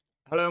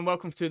Hello and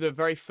welcome to the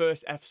very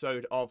first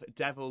episode of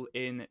Devil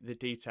in the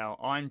Detail.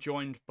 I'm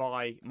joined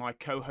by my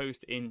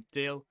co-host in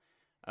Dill.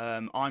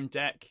 I'm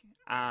Deck,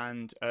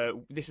 and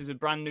this is a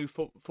brand new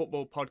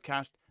football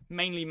podcast,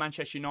 mainly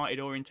Manchester United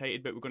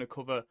orientated, but we're going to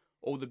cover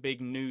all the big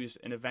news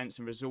and events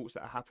and results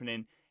that are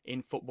happening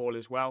in football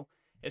as well.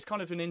 It's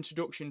kind of an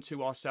introduction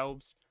to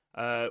ourselves.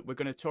 We're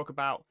going to talk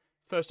about,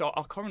 first,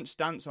 our current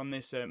stance on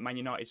this Man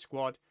United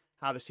squad,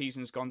 how the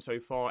season's gone so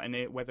far,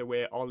 and whether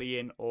we're Ollie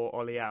in or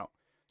Ollie out.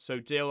 So,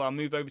 Dill, I'll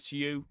move over to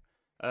you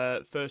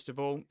first of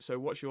all. So,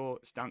 what's your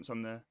stance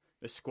on the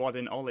squad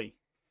and Ollie?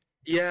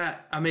 Yeah,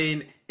 I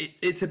mean,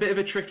 it's a bit of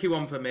a tricky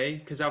one for me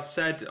because I've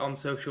said on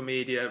social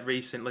media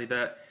recently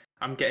that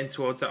I'm getting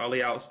towards that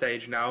Ollie out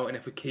stage now, and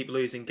if we keep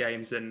losing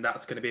games, then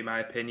that's going to be my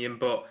opinion.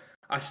 But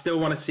I still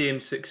want to see him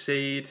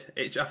succeed.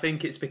 I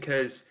think it's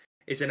because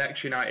he's an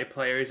ex-United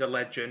player, he's a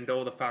legend.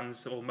 All the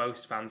fans, or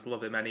most fans,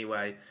 love him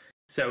anyway.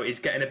 So he's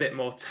getting a bit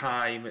more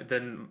time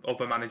than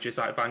other managers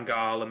like Van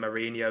Gaal and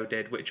Mourinho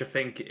did, which I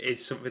think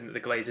is something that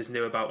the Glazers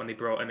knew about when they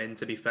brought him in,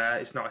 to be fair.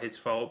 It's not his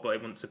fault, but it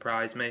wouldn't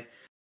surprise me.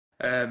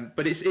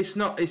 But it's just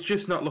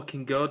not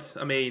looking good.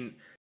 I mean,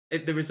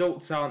 if the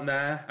results aren't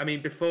there. I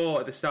mean,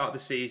 before, at the start of the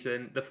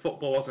season, the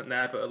football wasn't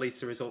there, but at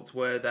least the results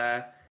were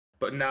there.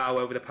 But now,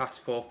 over the past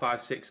 4,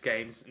 5, 6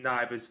 games,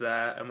 neither's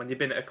there. And when you've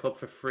been at a club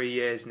for 3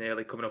 years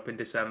nearly, coming up in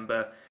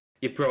December,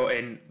 you brought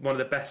in one of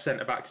the best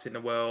centre-backs in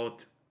the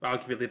world,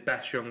 arguably the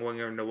best young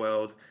winger in the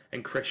world,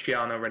 and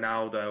Cristiano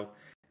Ronaldo,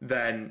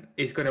 then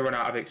he's going to run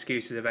out of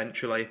excuses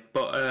eventually.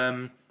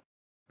 But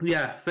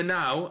yeah, for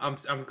now,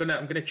 I'm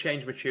gonna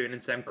change my tune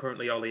and say I'm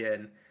currently Ollie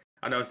in.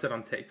 I know I said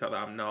on TikTok that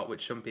I'm not,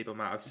 which some people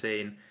might have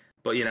seen,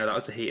 but you know that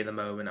was the heat of the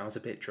moment. I was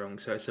a bit drunk,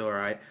 so it's all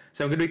right.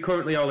 So I'm gonna be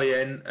currently Ollie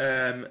in.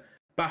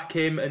 Back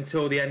him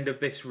until the end of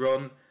this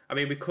run. I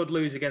mean, we could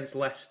lose against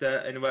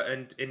Leicester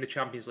and in the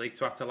Champions League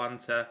to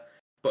Atalanta.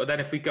 But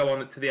then if we go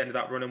on to the end of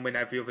that run and win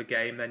every other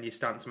game, then your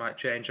stance might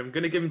change. I'm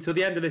going to give him till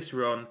the end of this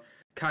run,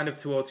 kind of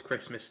towards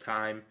Christmas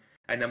time,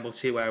 and then we'll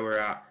see where we're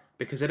at.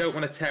 Because I don't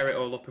want to tear it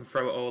all up and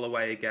throw it all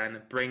away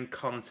again. Bring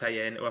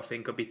Conte in, who I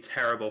think would be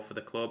terrible for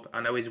the club.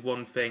 I know he's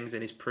won things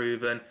and he's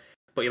proven,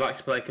 but he likes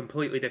to play a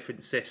completely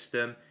different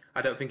system.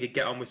 I don't think he'd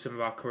get on with some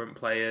of our current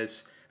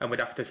players, and we'd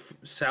have to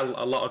sell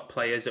a lot of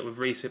players that we've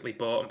recently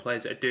bought and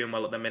players that are doing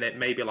well at the minute.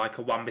 Maybe like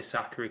a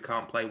Wan-Bissaka who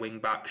can't play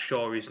wing-back.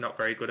 Sure, he's not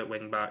very good at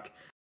wing-back.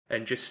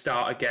 And just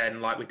start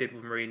again like we did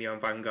with Mourinho and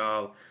Van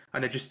Gaal.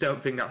 And I just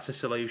don't think that's a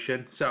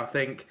solution. So I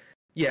think,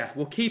 yeah,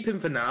 we'll keep him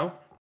for now,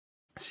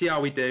 see how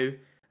we do.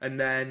 And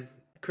then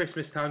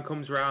Christmas time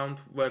comes round,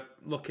 we're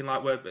looking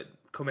like we're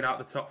coming out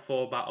the top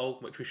 4 battle,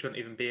 which we shouldn't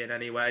even be in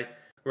anyway.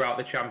 We're out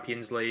the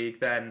Champions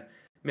League, then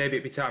maybe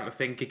it'd be time to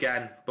think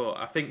again. But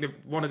I think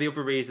one of the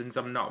other reasons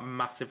I'm not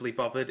massively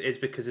bothered is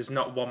because there's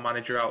not one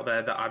manager out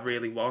there that I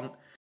really want.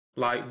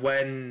 Like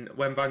when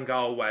Van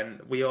Gaal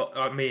went, we all,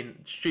 I mean,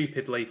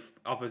 stupidly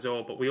of us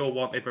all, but we all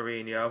wanted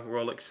Mourinho. We're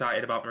all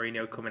excited about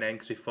Mourinho coming in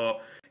because we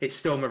thought it's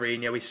still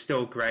Mourinho, he's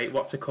still great.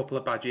 What's a couple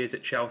of bad years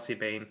at Chelsea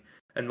been?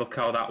 And look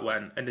how that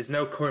went. And there's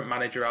no current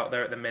manager out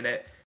there at the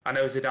minute. I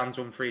know Zidane's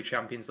won 3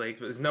 Champions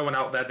Leagues, but there's no one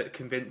out there that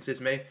convinces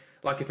me.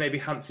 Like if maybe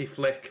Hansi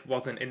Flick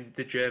wasn't in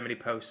the Germany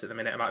post at the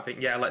minute, I might think,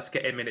 yeah, let's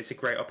get him in. It's a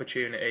great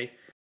opportunity.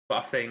 But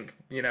I think,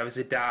 you know,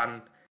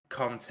 Zidane,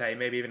 Conte,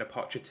 maybe even a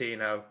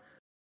Pochettino,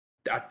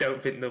 I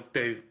don't think they'll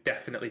do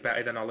definitely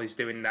better than Ollie's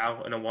doing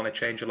now, and I want to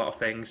change a lot of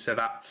things. So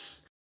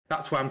that's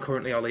why I'm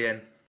currently Ollie in.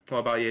 What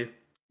about you?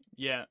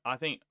 Yeah, I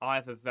think I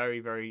have a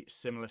very, very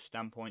similar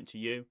standpoint to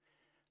you.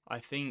 I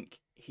think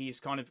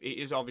it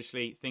is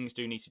obviously things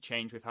do need to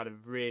change. We've had a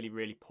really,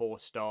 really poor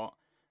start,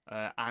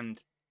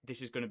 and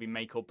this is going to be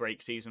make or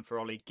break season for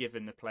Ollie,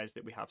 given the players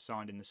that we have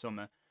signed in the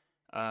summer.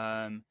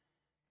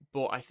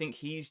 But I think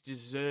he's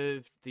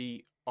deserved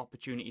the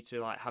opportunity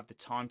to have the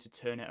time to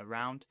turn it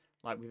around.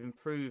 Like we've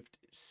improved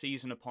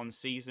season upon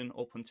season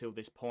up until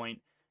this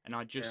point, and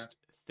I just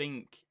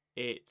think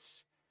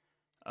it's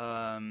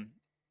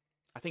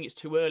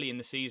too early in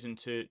the season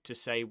to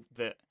say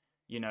that,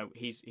 you know,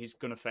 he's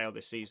going to fail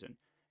this season.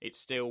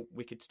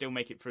 We could still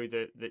make it through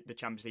the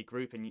Champions League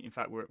group, and in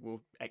fact we're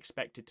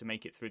expected to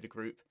make it through the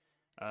group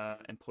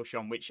and push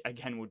on, which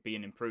again would be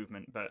an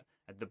improvement, but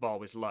the bar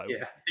was low.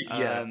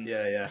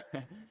 Yeah.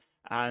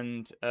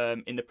 And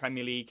in the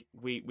Premier League,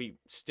 we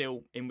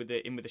still in with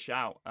the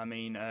shout. I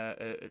mean,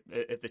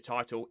 of the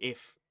title.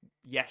 If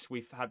yes,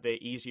 we've had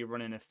the easier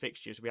running of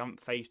fixtures. We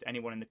haven't faced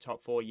anyone in the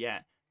top 4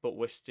 yet, but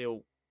we are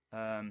still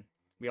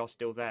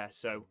there.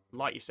 So,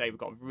 like you say, we've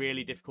got a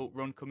really difficult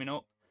run coming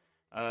up.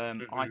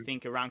 I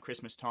think around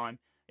Christmas time,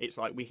 it's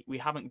like we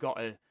haven't got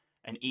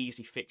an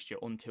easy fixture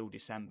until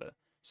December.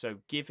 So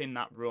give him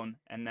that run,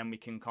 and then we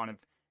can kind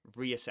of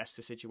reassess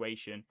the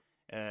situation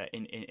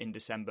in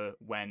December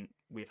when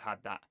we've had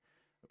that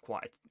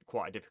quite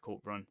a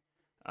difficult run.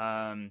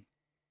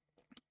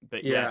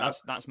 But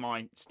that's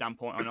my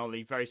standpoint on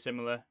Ollie. Very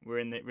similar. We're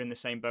in the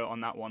same boat on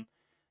that one.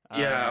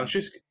 I was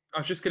just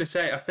going to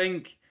say, I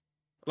think,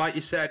 like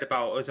you said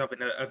about us having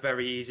a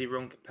very easy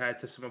run compared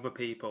to some other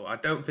people, I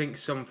don't think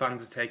some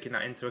fans are taking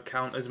that into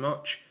account as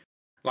much.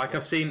 Like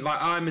I've seen, like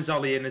I'm as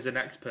Ollie in as a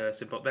next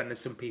person, but then there's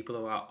some people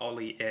who are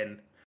Ollie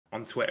in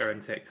on Twitter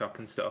and TikTok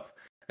and stuff,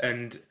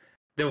 and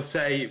they'll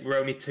say we're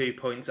only 2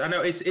 points. I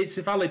know it's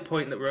a valid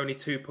point that we're only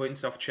 2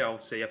 points off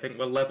Chelsea. I think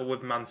we're level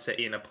with Man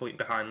City and a point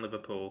behind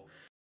Liverpool.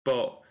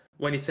 But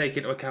when you take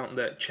into account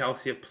that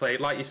Chelsea have played,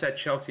 like you said,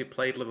 Chelsea have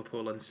played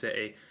Liverpool and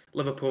City.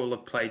 Liverpool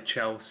have played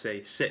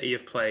Chelsea. City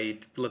have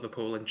played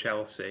Liverpool and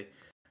Chelsea.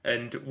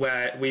 And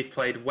where we've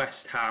played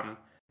West Ham,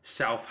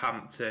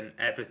 Southampton,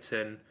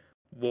 Everton,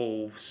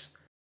 Wolves,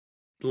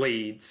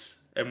 Leeds,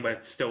 and we're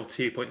still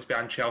 2 points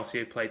behind Chelsea,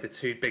 who played the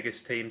two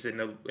biggest teams in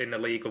the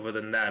league other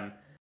than them.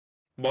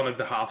 One of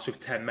the halves with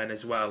 10 men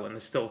as well, and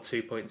they're still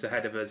 2 points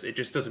ahead of us. It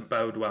just doesn't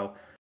bode well.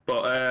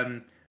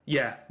 But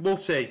yeah, we'll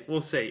see.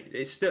 We'll see.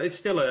 It's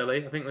still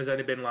early. I think there's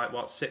only been like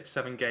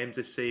 6-7 games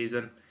this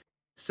season.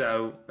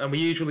 So, and we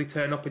usually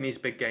turn up in these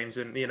big games,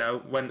 and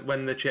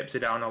when the chips are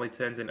down, Ollie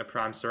turns into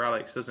Prime Sir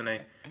Alex, doesn't he?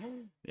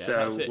 Yeah,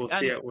 so we'll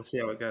see it. We'll see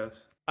how it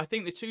goes. I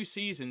think the 2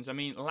 seasons. I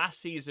mean, last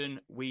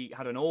season we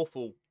had an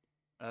awful,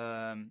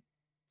 we're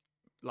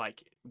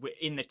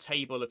in the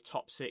table of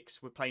top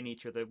 6. We're playing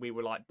each other. We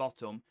were like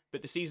bottom,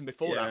 but the season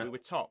before that we were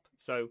top.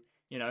 So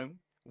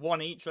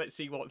 1 each. Let's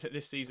see what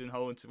this season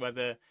holds.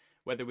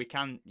 Whether we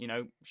can,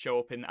 show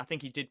up in. I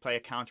think he did play a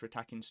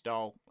counter-attacking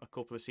style a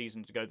couple of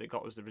seasons ago that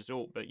got us the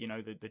result. But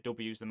the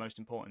W is the most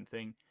important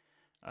thing.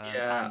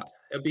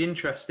 It'll be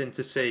interesting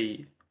to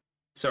see.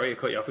 Sorry to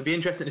cut you off. It'd be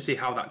interesting to see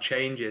how that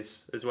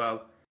changes as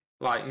well.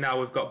 Like now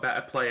we've got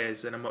better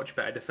players and a much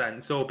better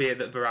defence, albeit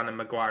that Varane and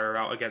Maguire are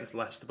out against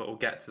Leicester, but we'll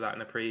get to that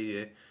in a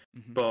preview.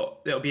 Mm-hmm. But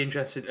it'll be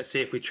interesting to see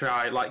if we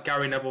try, like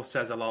Gary Neville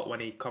says a lot when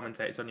he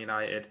commentates on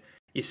United,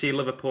 you see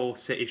Liverpool,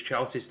 City's,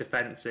 Chelsea's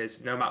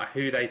defences, no matter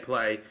who they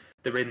play,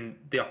 they're in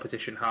the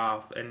opposition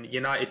half. And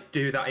United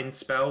do that in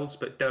spells,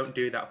 but don't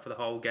do that for the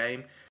whole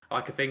game.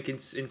 Like I think in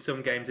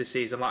some games this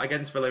season, like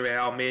against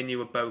Villarreal, me and you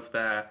were both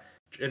there.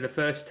 In the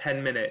first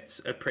 10 minutes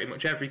of pretty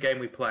much every game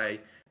we play,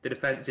 the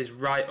defence is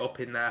right up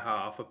in their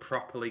half, are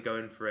properly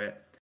going for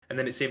it. And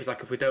then it seems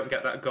like if we don't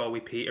get that goal, we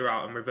peter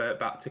out and revert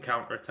back to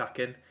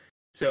counter-attacking.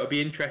 So it'll be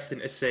interesting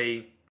to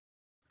see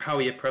how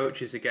he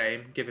approaches the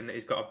game, given that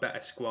he's got a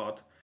better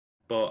squad.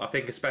 But I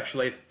think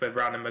especially if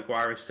Varane and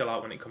Maguire are still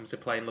out when it comes to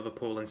playing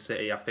Liverpool and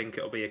City, I think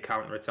it'll be a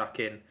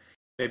counter-attacking.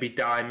 Maybe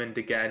Diamond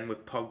again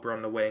with Pogba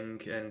on the wing.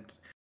 And,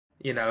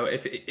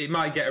 if it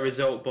might get a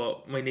result,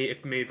 but we need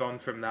to move on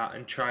from that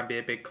and try and be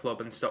a big club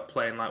and stop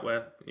playing like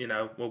we're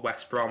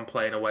West Brom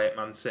playing away at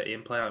Man City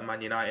and play like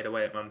Man United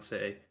away at Man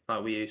City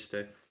like we used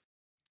to.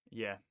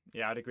 Yeah,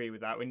 I'd agree with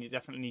that. We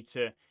definitely need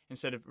to,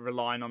 instead of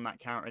relying on that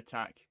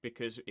counter-attack,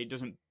 because it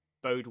doesn't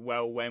bode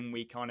well when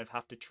we kind of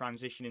have to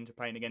transition into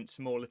playing against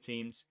smaller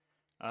teams.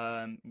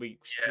 We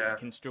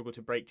can struggle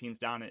to break teams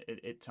down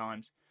at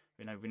times.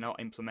 We're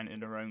not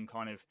implementing our own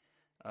kind of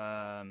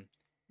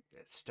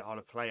style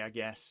of play, I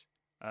guess.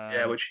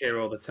 Which you hear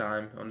all the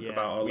time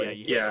about Ollie. Yeah,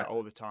 you hear that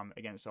all the time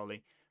against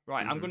Ollie.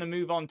 Right, I'm going to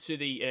move on to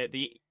the.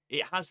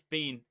 It has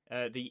been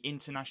the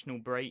international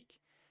break,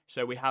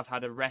 so we have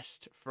had a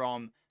rest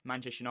from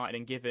Manchester United,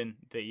 and given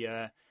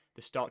the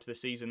start to the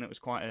season, that was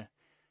quite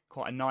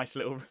a nice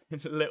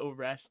little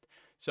rest.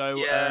 So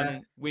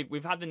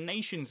we've had the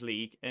Nations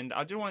League, and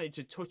I just wanted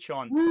to touch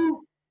on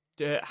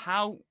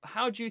how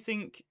do you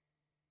think?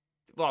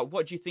 Well,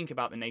 what do you think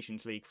about the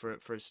Nations League for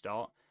a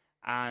start?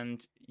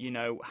 And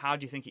how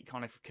do you think it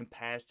kind of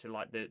compares to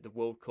like the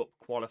World Cup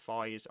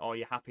qualifiers? Are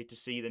you happy to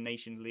see the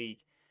Nations League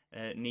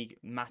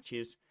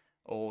matches,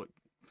 or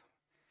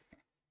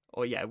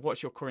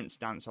what's your current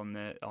stance on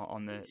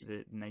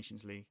the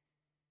Nations League?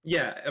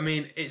 Yeah, I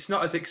mean, it's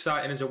not as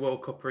exciting as a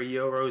World Cup or a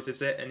Euros,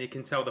 is it? And you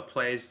can tell the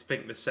players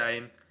think the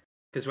same,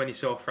 because when you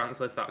saw France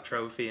lift that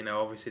trophy,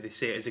 obviously they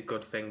see it as a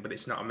good thing, but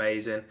it's not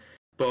amazing.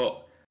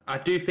 But I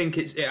do think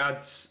it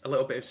adds a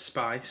little bit of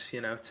spice,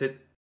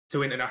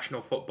 to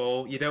international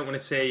football. You don't want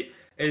to see,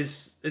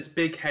 as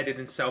big-headed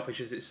and selfish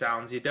as it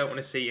sounds, you don't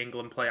want to see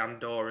England play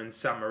Andorra and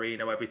San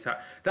Marino every time.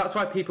 That's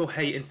why people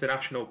hate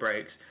international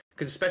breaks,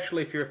 because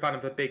especially if you're a fan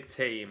of a big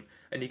team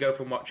and you go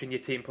from watching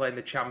your team playing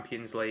the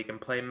Champions League and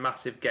playing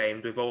massive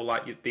games with all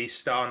like these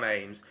star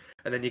names,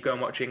 and then you go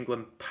and watch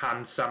England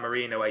pan San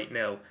Marino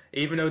 8-0.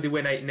 Even though they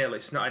win 8-0,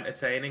 it's not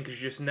entertaining because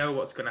you just know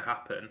what's going to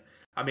happen.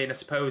 I mean, I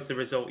suppose the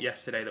result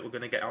yesterday that we're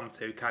going to get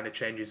onto kind of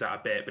changes that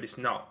a bit, but it's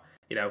not.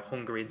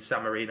 Hungary and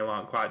San Marino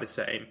aren't quite the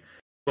same.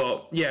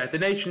 But yeah, the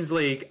Nations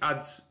League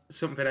adds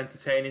something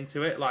entertaining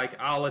to it. Like,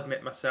 I'll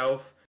admit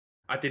myself,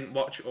 I didn't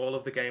watch all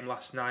of the game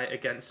last night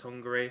against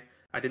Hungary.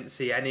 I didn't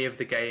see any of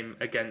the game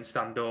against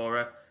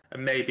Andorra.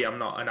 And maybe I'm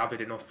not an avid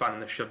enough fan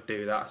and I should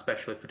do that,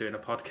 especially for doing a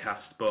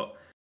podcast. But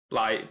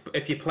like,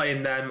 if you're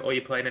playing them or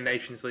you're playing a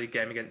Nations League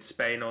game against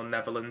Spain or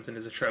Netherlands and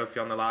there's a trophy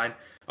on the line,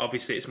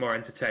 obviously it's more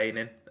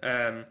entertaining.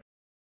 I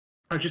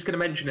was just going to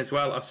mention as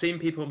well, I've seen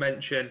people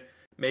mention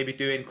maybe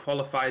doing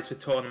qualifiers for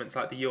tournaments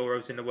like the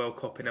Euros and the World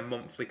Cup in a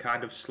monthly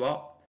kind of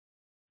slot.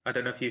 I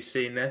don't know if you've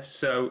seen this.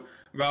 So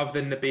rather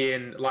than there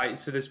being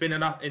so there's been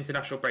an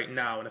international break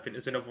now, and I think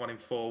there's another one in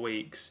 4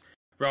 weeks.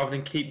 rather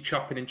than keep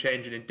chopping and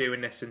changing and doing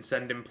this and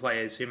sending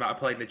players who might have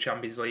played in the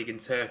Champions League in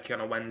Turkey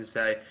on a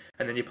Wednesday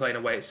and then you're playing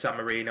away at San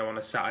Marino on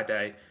a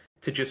Saturday,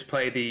 to just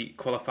play the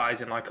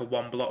qualifiers in like a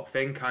one block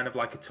thing, kind of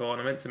like a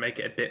tournament, to make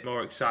it a bit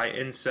more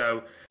exciting.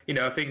 So, you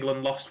know, if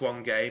England lost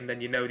one game,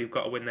 then you know they've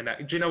got to win the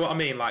next. Do you know what I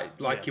mean?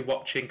 Like you're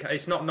watching,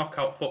 it's not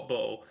knockout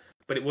football,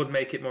 but it would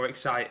make it more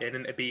exciting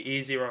and it'd be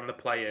easier on the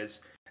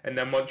players. And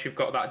then once you've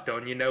got that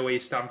done, you know where you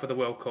stand for the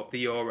World Cup,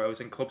 the Euros,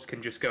 and clubs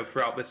can just go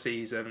throughout the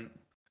season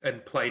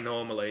and play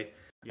normally.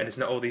 Yeah. And it's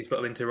not all these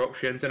little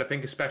interruptions. And I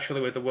think especially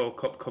with the World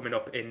Cup coming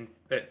up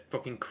at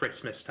fucking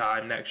Christmas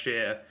time next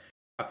year,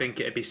 I think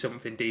it'd be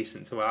something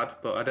decent to add.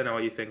 But I don't know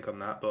what you think on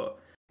that. But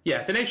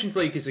yeah, the Nations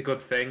League is a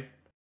good thing.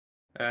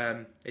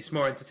 It's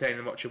more entertaining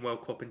than watching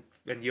World Cup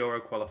and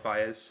Euro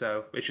qualifiers.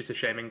 So it's just a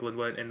shame England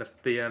weren't in the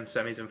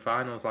semis and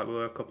finals like we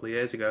were a couple of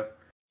years ago.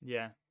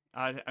 Yeah,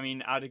 I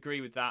mean, I'd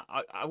agree with that.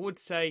 I would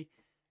say,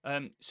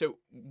 so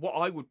what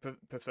I would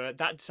prefer,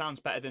 that sounds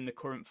better than the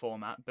current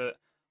format, but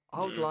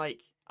I would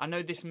I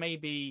know this may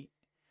be,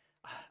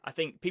 I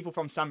think people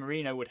from San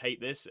Marino would hate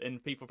this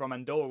and people from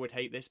Andorra would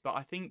hate this, but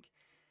I think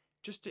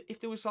just if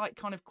there was like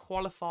kind of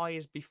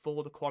qualifiers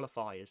before the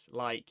qualifiers,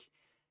 like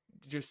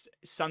just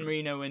San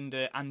Marino and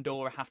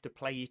Andorra have to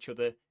play each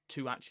other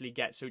to actually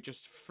get, so it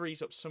just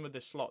frees up some of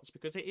the slots,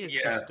 because it is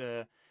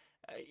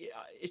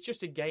it's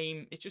just a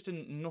game. It's just a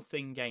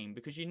nothing game,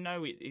 because you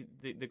know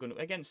they're going to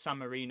against San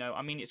Marino.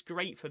 I mean, it's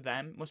great for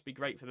them. Must be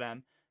great for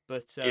them.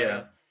 But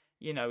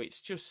you know,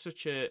 it's just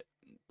such a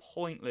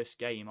pointless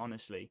game,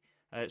 honestly.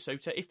 So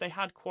if they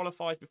had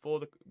qualifiers before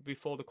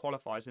the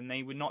qualifiers, and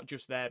they were not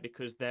just there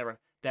because they're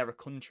a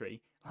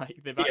country, like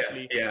they've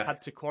actually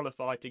had to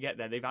qualify to get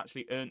there. They've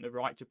actually earned the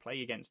right to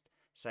play against,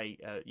 say,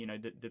 you know,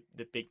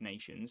 the big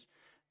nations.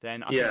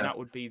 Then I think that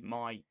would be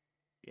my.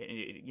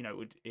 You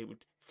know, it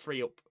would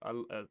free up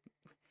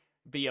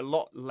be a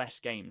lot less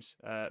games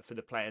for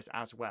the players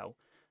as well.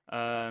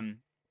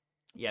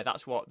 Yeah,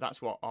 that's what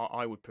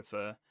I would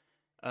prefer.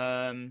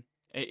 And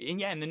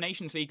in the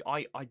Nations League,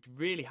 I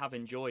really have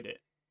enjoyed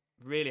it.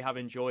 Really have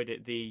enjoyed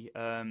it. The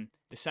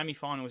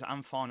semi-finals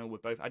and final were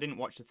both. I didn't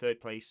watch the third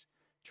place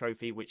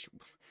trophy, which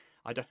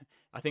I don't.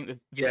 I think the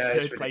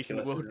third place in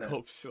the World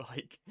Cup's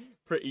like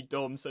pretty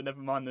dumb. So never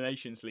mind the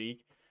Nations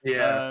League.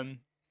 Yeah.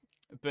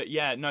 But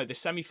yeah, no, the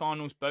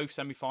semi-finals, both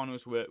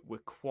semi-finals were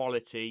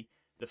quality.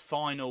 The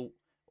final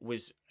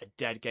was a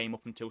dead game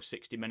up until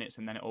 60 minutes,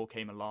 and then it all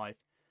came alive.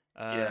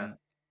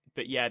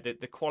 But yeah,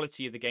 the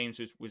quality of the games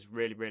was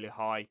really, really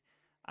high,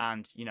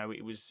 and you know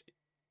it was.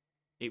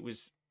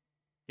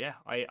 Yeah,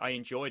 I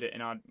enjoyed it,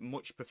 and I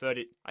much preferred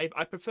it.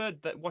 I preferred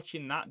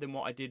watching that than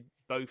what I did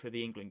both of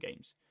the England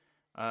games.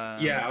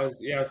 I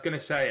was going to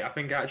say, I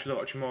think I actually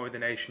watched more of the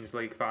Nations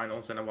League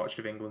finals than I watched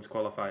of England's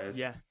qualifiers.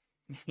 Yeah.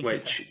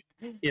 Which,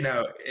 you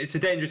know, it's a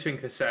dangerous thing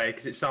to say,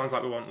 because it sounds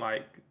like we want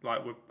like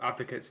we're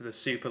advocates of the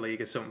Super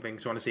League or something,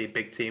 so we want to see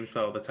big teams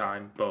play all the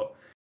time. But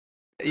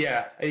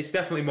yeah, it's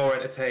definitely more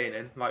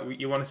entertaining. Like,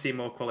 you want to see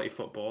more quality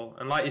football.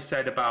 And like you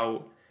said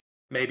about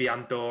maybe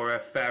Andorra,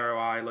 Faroe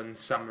Islands,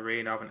 San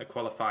Marino having to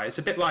qualify, it's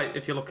a bit like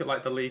if you look at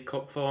like the League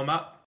Cup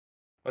format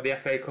or the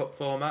FA Cup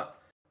format,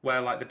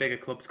 where like the bigger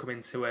clubs come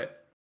into it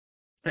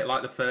at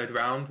like the third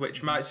round,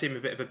 which might seem a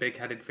bit of a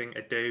big-headed thing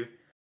to do.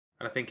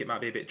 And I think it might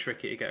be a bit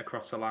tricky to get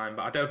across the line,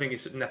 but I don't think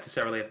it's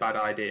necessarily a bad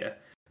idea.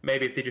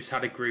 Maybe if they just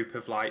had a group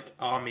of like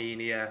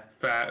Armenia,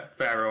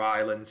 Faroe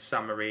Islands,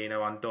 San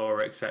Marino,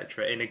 Andorra,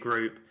 etc. in a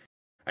group,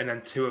 and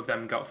then two of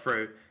them got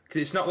through. Because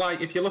it's not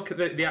like, if you look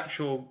at the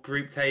actual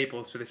group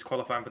tables for this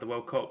qualifying for the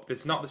World Cup,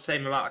 there's not the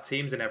same amount of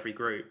teams in every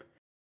group.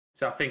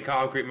 So I think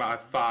our group might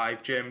have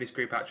 5. Germany's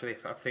group actually,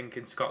 I think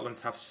in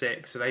Scotland's have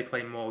 6, so they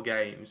play more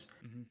games.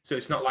 Mm-hmm. So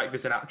it's not like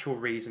there's an actual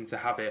reason to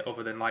have it,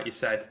 other than, like you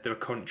said, they're a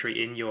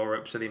country in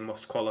Europe, so they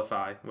must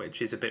qualify,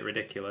 which is a bit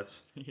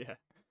ridiculous.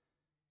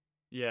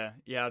 Yeah,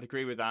 I'd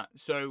agree with that.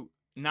 So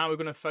now we're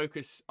going to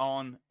focus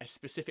on a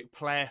specific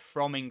player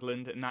from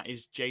England, and that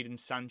is Jadon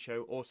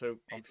Sancho, also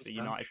obviously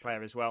United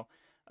player as well.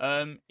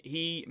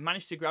 He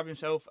managed to grab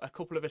himself a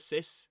couple of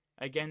assists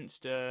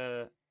against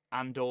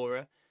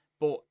Andorra,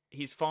 but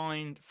he's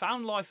found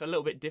life a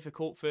little bit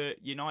difficult for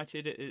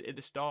United at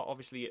the start,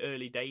 obviously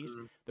early days.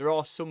 There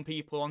are some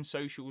people on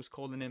socials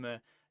calling him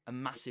a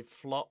massive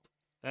flop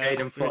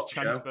after his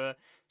transfer.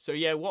 So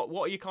yeah, what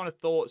are your kind of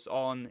thoughts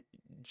on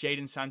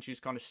Jadon Sancho's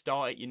kind of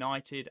start at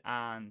United,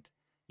 and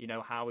you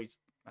know how his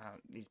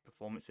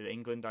performance at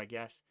England, I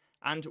guess,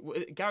 and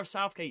Gareth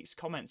Southgate's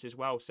comments as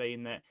well,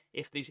 saying that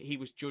if he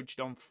was judged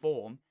on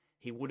form,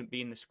 he wouldn't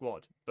be in the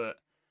squad, but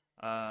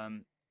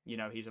you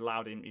know, he's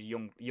allowed him, he's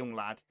a young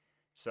lad.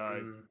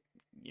 So,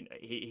 you know,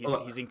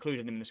 he's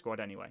included him in the squad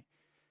anyway.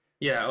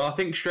 Yeah, well, I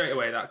think straight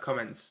away that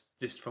comment's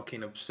just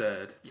fucking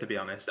absurd, to be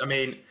honest. I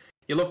mean,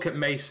 you look at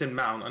Mason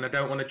Mount, and I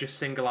don't want to just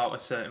single out a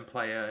certain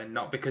player, and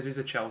not because he's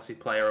a Chelsea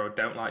player or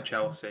don't like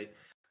Chelsea,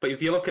 but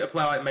if you look at a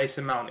player like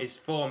Mason Mount, his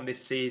form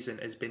this season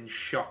has been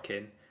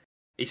shocking.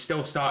 He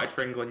still started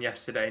for England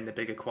yesterday in the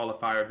bigger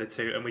qualifier of the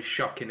two, and was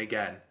shocking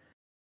again.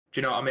 Do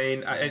you know what I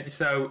mean?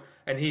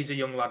 And he's a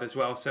young lad as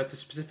well. So to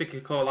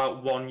specifically call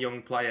out one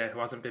young player who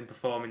hasn't been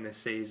performing this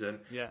season,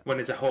 when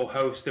there's a whole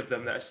host of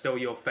them that are still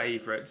your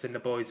favourites and the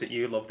boys that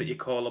you love that you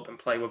call up and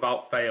play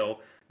without fail,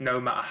 no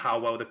matter how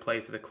well they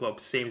play for the club,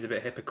 seems a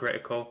bit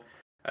hypocritical.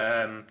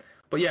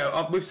 But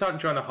yeah, with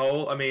Sancho on a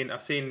whole, I mean,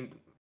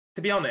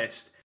 to be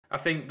honest, I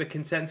think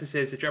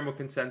the general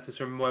consensus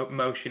from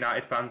most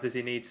United fans is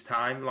he needs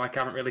time. Like,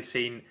 I haven't really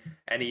seen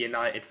any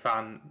United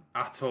fan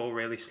at all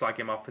really slag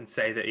him off and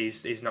say that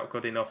he's not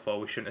good enough or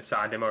we shouldn't have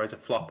signed him or as a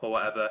flop or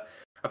whatever.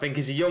 I think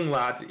he's a young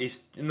lad.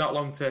 He's not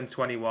long turned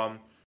 21.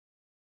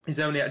 He's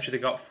only actually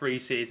got 3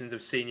 seasons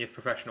of senior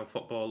professional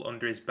football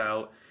under his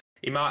belt.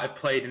 He might have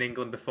played in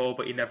England before,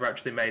 but he never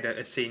actually made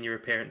a senior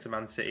appearance at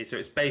Man City. So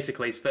it's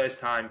basically his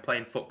first time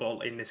playing football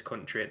in this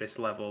country at this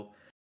level.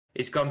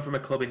 He's gone from a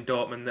club in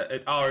Dortmund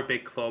that are a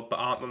big club but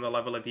aren't on the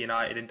level of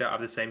United and don't have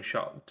the same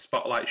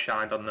spotlight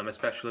shined on them,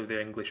 especially with the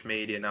English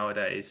media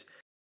nowadays.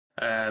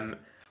 And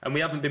we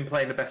haven't been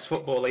playing the best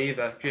football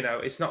either. You know,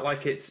 it's not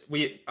like at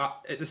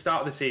the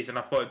start of the season,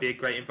 I thought it'd be a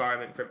great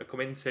environment for him to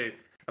come into.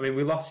 I mean,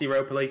 we lost the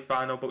Europa League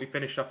final, but we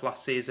finished off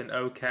last season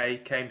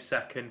okay, came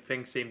second,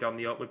 things seemed on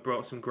the up. We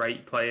brought some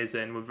great players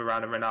in with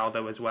Varane and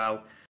Ronaldo as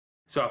well.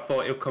 So I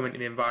thought he'll come into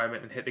the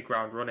environment and hit the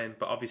ground running,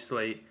 but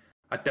obviously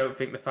I don't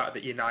think the fact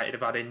that United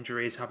have had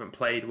injuries, haven't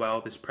played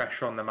well, there's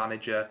pressure on the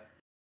manager,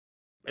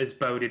 has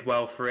boded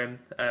well for him.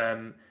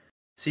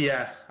 So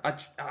yeah,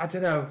 I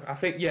don't know. I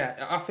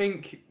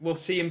think we'll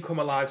see him come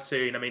alive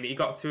soon. I mean, he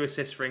got 2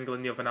 assists for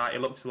England the other night. He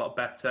looks a lot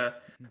better.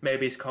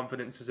 Maybe his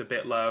confidence was a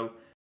bit low.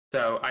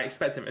 So I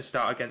expect him to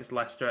start against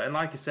Leicester. And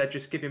like I said,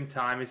 just give him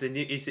time. He's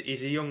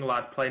a young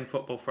lad playing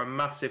football for a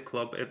massive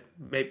club,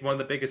 one of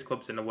the biggest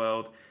clubs in the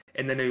world,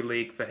 in the new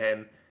league for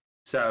him.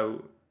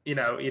 So, you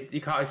know,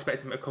 you can't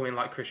expect him to come in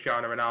like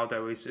Cristiano Ronaldo,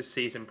 who's a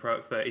season pro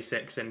at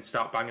 36, and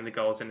start banging the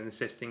goals and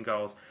assisting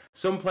goals.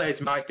 Some players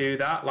might do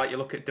that, like you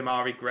look at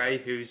Demarai Gray,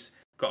 who's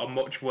got a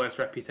much worse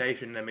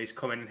reputation than him. He's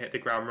come in and hit the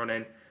ground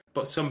running.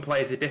 But some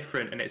players are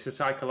different, and it's a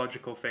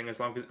psychological thing as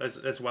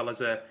well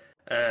as a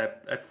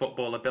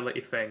football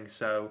ability thing.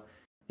 So,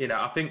 you know,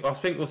 I think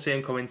we'll see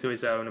him come into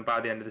his own, and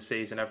by the end of the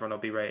season, everyone will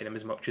be rating him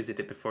as much as he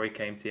did before he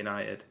came to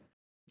United.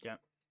 Yeah.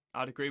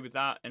 I'd agree with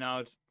that, and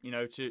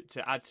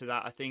to add to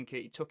that, I think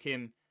it took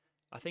him,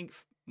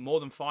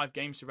 more than 5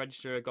 games to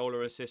register a goal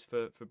or assist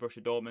for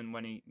Borussia Dortmund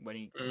when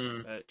he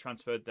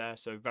transferred there.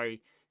 So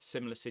very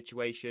similar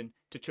situation.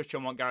 To touch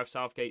on what Gareth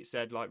Southgate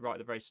said, like right at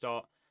the very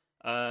start,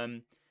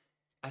 I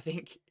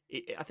think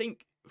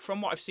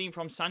from what I've seen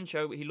from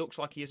Sancho, he looks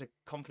like he is a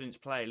confidence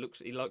player.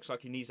 He looks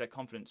like he needs that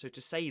confidence. So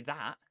to say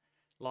that,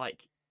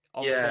 like,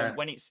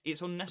 when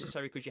it's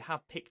unnecessary because you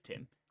have picked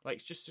him, like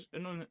it's just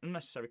an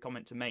unnecessary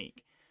comment to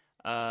make.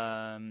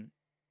 And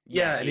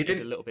it is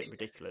a little bit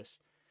ridiculous.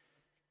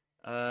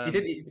 He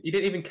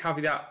didn't even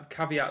caveat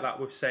that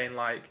with saying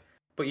like,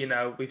 but you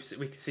know, we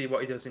can see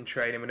what he does in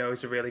training. We know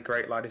he's a really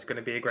great lad. He's going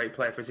to be a great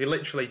player for us. He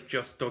literally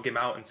just dug him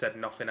out and said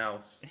nothing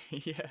else.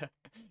 Yeah.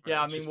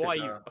 I mean,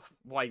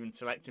 why even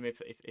select him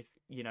if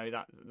you know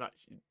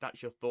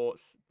that's your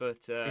thoughts?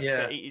 But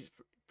he's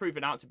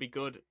proven out to be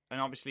good, and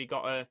obviously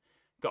got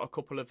a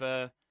couple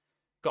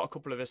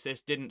of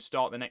assists. Didn't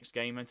start the next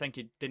game, and I think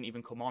he didn't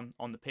even come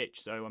on the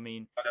pitch. So I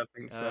mean, I don't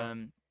think so.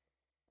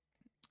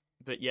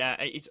 But yeah,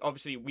 it's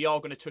obviously we are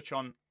going to touch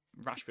on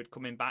Rashford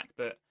coming back,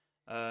 but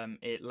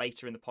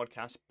later in the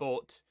podcast.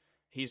 But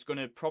he's going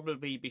to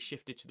probably be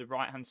shifted to the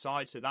right hand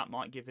side, so that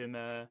might give him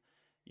a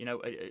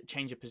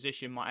change of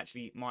position. Might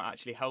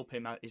actually help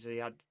him, as he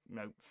had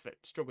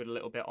struggled a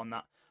little bit on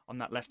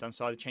that left hand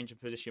side. A change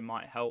of position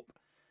might help.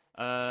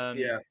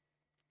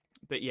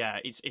 But yeah,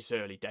 it's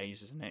early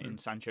days, isn't it, in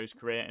Sancho's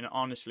career? And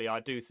honestly, I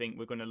do think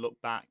we're going to look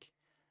back.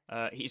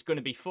 He's going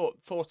to be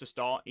forced to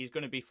start. He's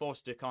going to be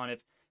forced to kind of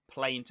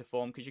play into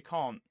form because you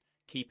can't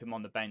keep him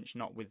on the bench,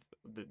 not with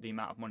the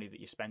amount of money that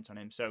you spent on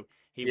him. So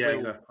he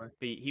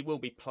will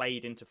be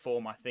played into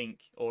form, I think,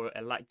 or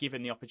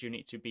given the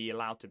opportunity to be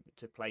allowed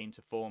to play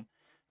into form.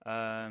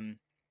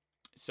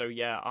 So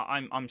yeah,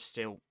 I'm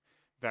still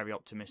very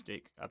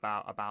optimistic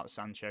about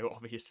Sancho.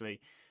 Obviously.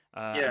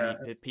 I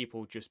mean,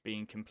 people just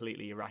being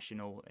completely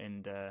irrational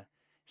and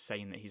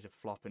saying that he's a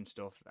flop and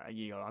stuff. I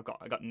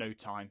got no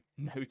time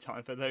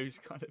for those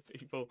kind of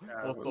people.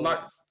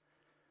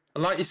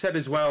 Like you said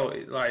as well,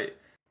 like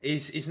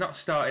he's not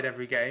started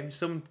every game.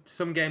 Some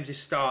games he's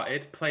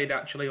started, played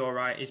actually all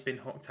right. He's been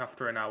hooked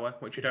after an hour,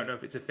 which I don't know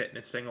if it's a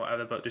fitness thing or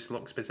whatever, but just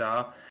looks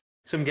bizarre.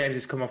 Some games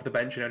he's come off the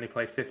bench and only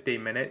played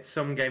 15 minutes.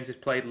 Some games he's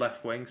played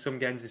left wing. Some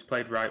games he's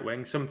played right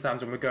wing.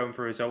 Sometimes when we're going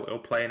for a result, he'll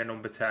play in a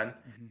number 10.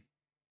 Mm-hmm.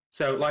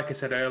 So, like I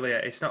said earlier,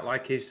 it's not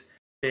like he's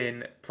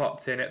been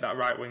plopped in at that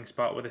right wing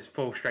spot with his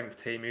full strength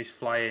team who's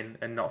flying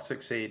and not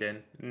succeeding.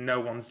 No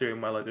one's doing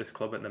well at this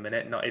club at the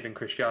minute, not even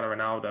Cristiano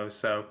Ronaldo.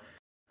 So,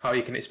 how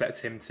you can expect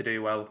him to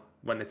do well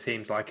when the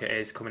team's like it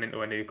is coming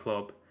into a new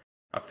club,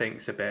 I think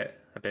is a bit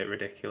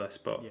ridiculous.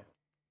 But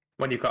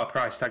when you've got a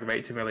price tag of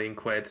 £80 million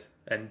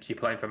and you're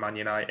playing for Man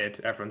United,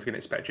 everyone's going to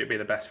expect you to be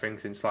the best thing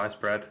since sliced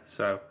bread.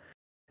 So,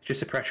 it's just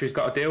the pressure he's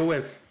got to deal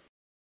with.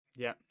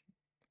 Yeah.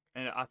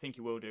 and I think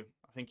he will do.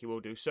 I think he will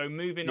do. So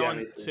moving Yeah, on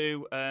me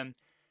too. to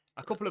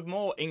a couple of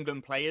more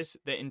England players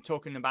that in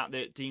talking about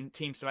the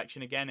team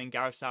selection again and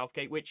Gareth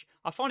Southgate, which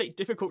I find it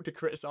difficult to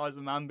criticise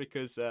the man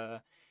because,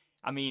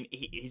 I mean,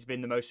 he's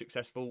been the most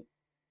successful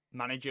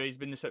manager. He's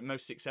been the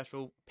most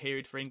successful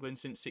period for England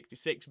since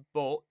 '66.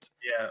 But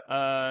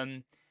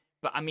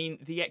I mean,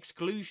 the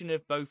exclusion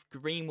of both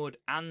Greenwood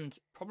and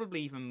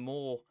probably even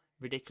more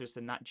ridiculous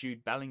than that,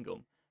 Jude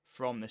Bellingham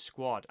from the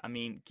squad. I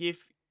mean,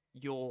 give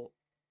your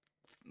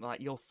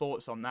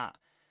thoughts on that.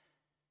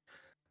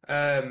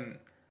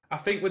 I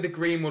think with the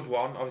Greenwood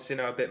one, obviously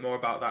know a bit more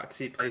about that because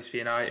he plays for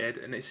United,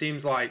 and it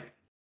seems like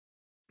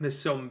there's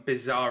some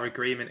bizarre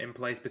agreement in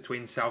place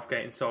between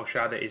Southgate and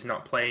Solskjaer that he's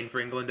not playing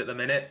for England at the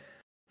minute.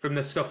 From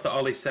the stuff that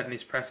Ollie said in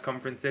his press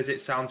conferences,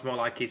 it sounds more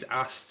like he's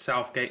asked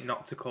Southgate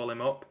not to call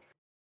him up,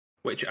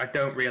 which I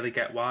don't really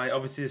get why.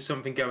 Obviously, there's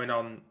something going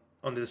on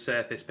under the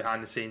surface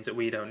behind the scenes that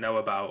we don't know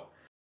about.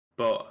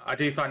 But I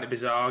do find it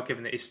bizarre,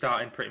 given that he's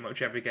starting pretty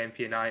much every game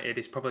for United.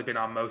 He's probably been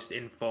our most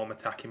in-form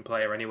attacking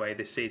player anyway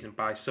this season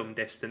by some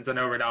distance. I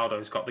know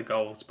Ronaldo's got the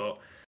goals, but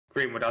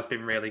Greenwood has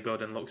been really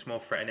good and looks more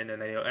threatening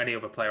than any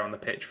other player on the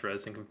pitch for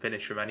us and can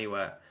finish from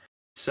anywhere.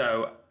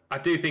 So I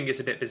do think it's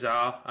a bit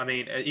bizarre. I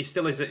mean, he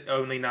still is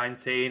only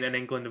 19, and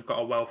England have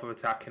got a wealth of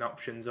attacking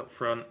options up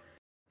front.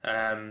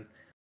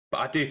 But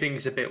I do think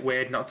it's a bit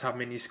weird not to have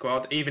him in your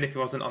squad, even if he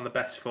wasn't on the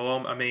best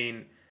form. I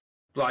mean,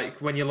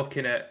 like when you're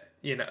looking at,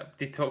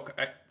 they took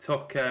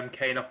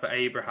Kane off for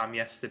Abraham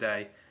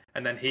yesterday,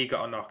 and then he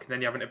got a knock, and then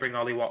you're having to bring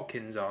Ollie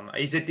Watkins on.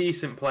 He's a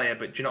decent player,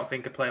 but do you not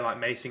think a player like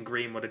Mason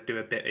Greenwood would do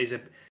a bit?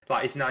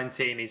 He's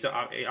 19.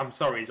 I'm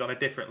sorry, he's on a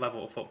different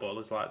level of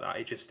footballers like that.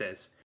 He just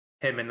is.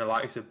 Him and the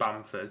likes of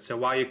Bamford. So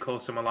why you call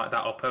someone like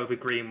that up over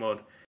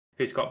Greenwood,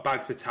 who's got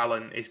bags of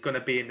talent, is going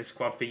to be in the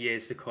squad for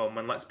years to come?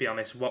 And let's be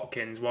honest,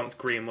 Watkins, once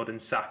Greenwood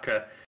and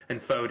Saka and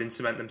Foden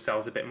cement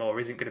themselves a bit more,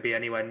 isn't going to be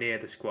anywhere near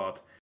the squad.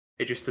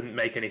 It just didn't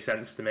make any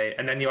sense to me.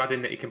 And then you add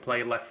in that he can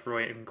play left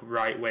wing,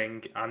 right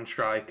wing, and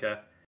striker,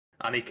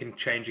 and he can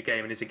change a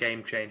game and is a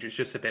game changer. It's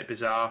just a bit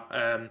bizarre.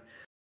 But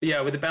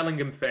yeah, with the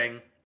Bellingham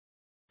thing,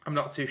 I'm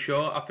not too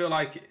sure. I feel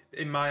like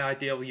in my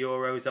ideal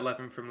Euros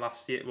 11 from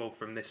last year, well,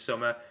 from this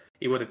summer,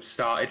 he would have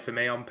started for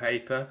me on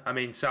paper. I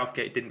mean,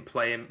 Southgate didn't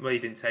play him. Well, he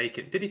didn't take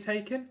it. Did he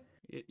take him?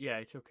 Yeah,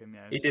 he took him.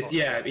 Yeah, he did.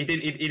 Yeah, he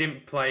didn't. He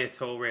didn't play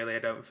at all, really. I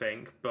don't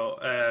think.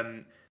 But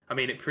I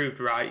mean, it proved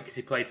right because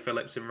he played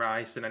Phillips and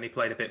Rice, and then he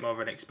played a bit more of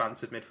an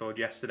expansive midfield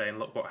yesterday, and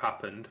look what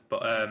happened.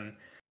 But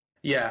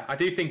yeah, I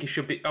do think he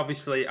should be.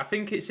 Obviously, I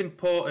think it's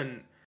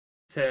important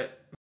to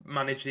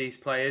manage these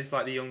players,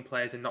 like the young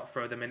players, and not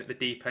throw them in at the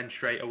deep end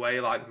straight away,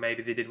 like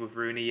maybe they did with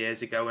Rooney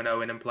years ago and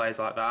Owen and players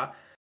like that.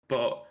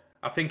 But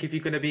I think if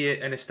you're going to be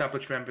an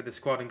established member of the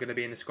squad and going to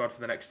be in the squad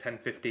for the next 10,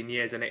 15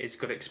 years, and it is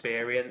good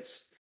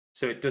experience.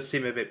 So it does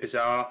seem a bit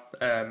bizarre,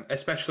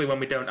 especially when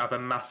we don't have a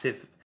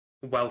massive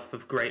wealth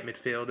of great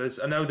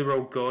midfielders. I know they're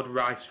all good,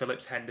 Rice,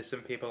 Phillips,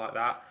 Henderson, people like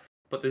that,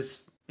 but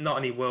there's not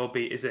any world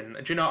beaters in.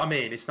 Do you know what I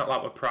mean? It's not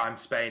like we're prime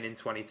Spain in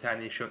 2010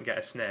 and you shouldn't get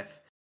a sniff.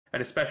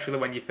 And especially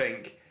when you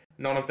think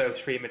none of those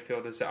three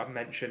midfielders that I've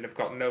mentioned have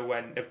got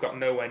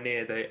nowhere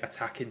near the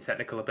attacking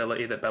technical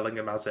ability that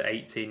Bellingham has at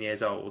 18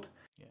 years old.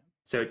 Yeah.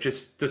 So it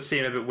just does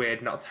seem a bit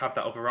weird not to have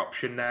that other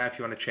option there if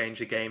you want to change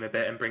the game a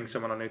bit and bring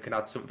someone on who can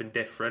add something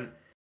different.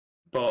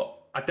 But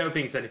I don't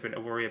think it's anything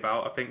to worry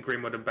about. I think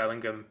Greenwood and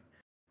Bellingham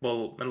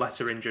will, unless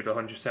they're injured,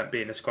 100%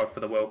 be in the squad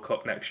for the World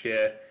Cup next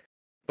year.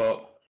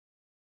 But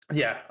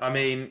yeah, I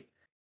mean,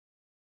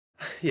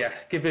 yeah,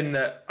 given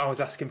that I was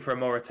asking for a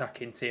more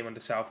attacking team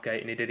under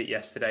Southgate and he did it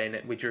yesterday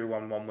and we drew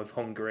 1-1 with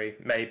Hungary,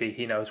 maybe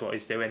he knows what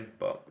he's doing.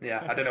 But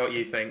yeah, I don't know what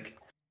you think.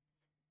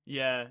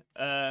 Yeah,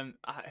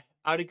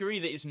 I'd agree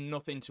that it's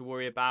nothing to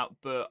worry about,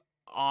 but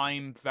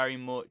I'm very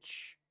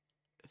much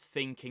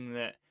thinking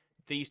that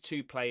these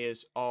two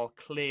players are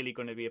clearly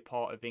going to be a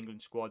part of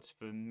England squads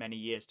for many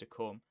years to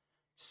come.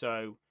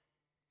 So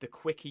the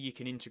quicker you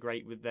can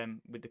integrate with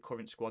them with the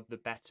current squad, the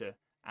better.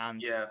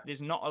 And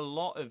there's not a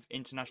lot of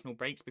international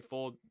breaks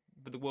before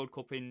the World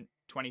Cup in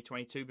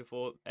 2022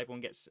 before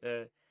everyone gets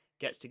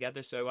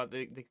together. So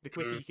the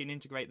quicker you can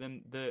integrate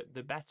them,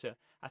 the better.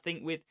 I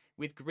think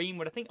with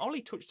Greenwood, I think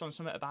Ollie touched on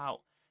something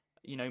about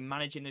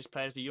managing these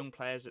players, the young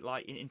players, that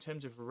like in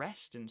terms of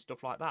rest and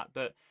stuff like that.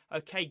 But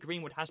okay,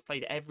 Greenwood has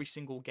played every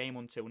single game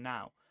until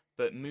now.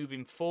 But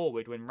moving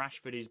forward, when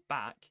Rashford is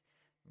back,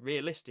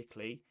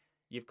 realistically,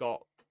 you've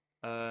got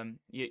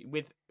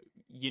with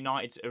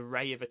United's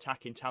array of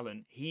attacking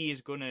talent, he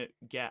is going to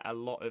get a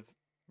lot of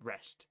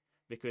rest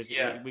because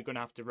we're going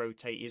to have to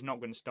rotate. He's not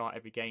going to start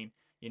every game.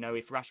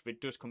 If Rashford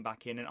does come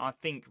back in, and I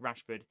think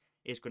Rashford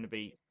is going to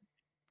be,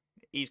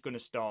 he's going to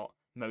start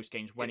most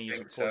games when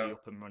he's fully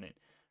up and running.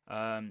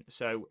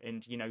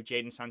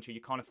 Jadon Sancho,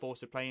 you can't afford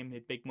to play him, a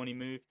big money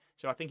move.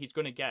 So I think he's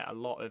going to get a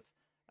lot of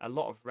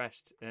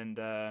rest, and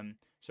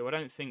so I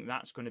don't think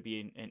that's going to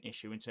be an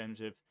issue in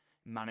terms of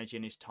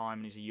managing his time,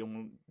 and he's a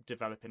young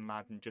developing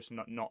lad and just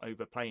not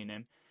overplaying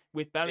him.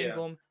 With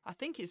Bellingham, I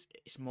think it's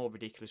more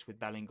ridiculous with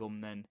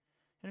Bellingham than,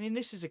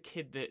 this is a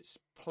kid that's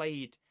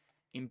played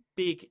in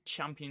big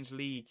Champions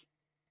League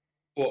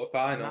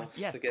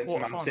Quarterfinals against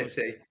Man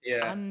City.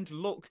 Yeah. And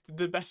looked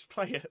the best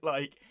player.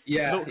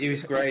 He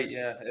was great.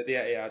 Yeah, at the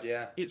Etihad.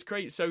 Yeah, it's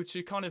great. So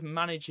to kind of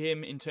manage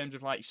him in terms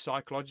of like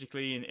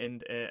psychologically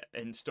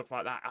and stuff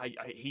like that,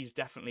 he's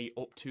definitely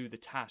up to the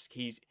task.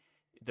 He's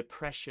the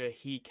pressure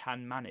he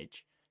can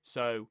manage.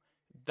 So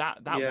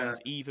that one's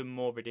even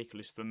more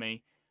ridiculous for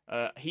me.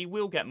 He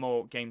will get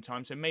more game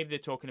time. So maybe they're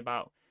talking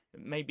about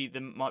maybe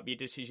there might be a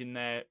decision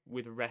there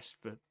with rest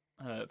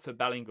for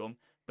Bellingham,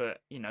 but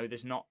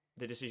there's not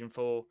the decision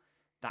for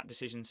that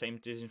decision. Same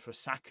decision for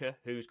Saka,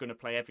 who's going to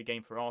play every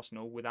game for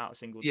Arsenal without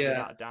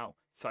a doubt.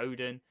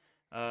 Foden,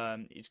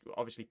 it's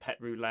obviously pet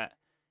roulette.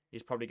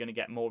 He's probably going to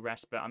get more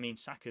rest, but I mean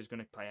Saka's going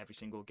to play every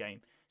single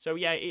game. So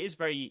yeah, it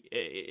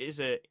is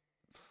a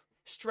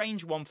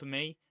strange one for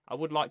me. I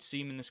would like to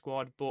see him in the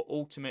squad, but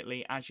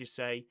ultimately, as you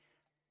say,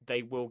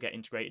 they will get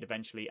integrated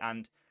eventually,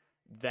 and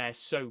they're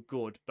so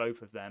good,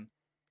 both of them.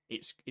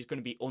 It's going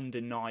to be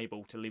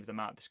undeniable to leave them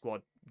out of the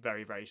squad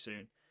very, very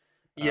soon.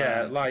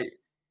 Yeah,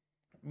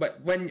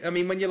 but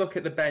when you look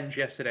at the bench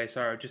yesterday,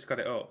 sorry, I just got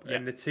it up,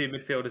 and the two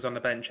midfielders on the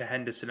bench are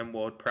Henderson and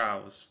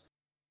Ward-Prowse.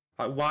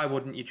 Like, why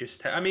wouldn't you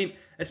just take... I mean,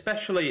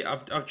 especially,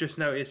 I've just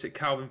noticed that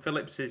Calvin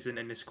Phillips isn't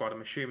in the squad.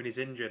 I'm assuming he's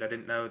injured. I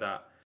didn't know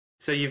that.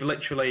 So you've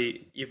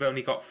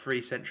only got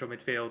 3 central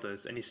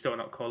midfielders, and you're still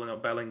not calling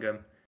up Bellingham.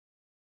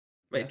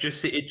 It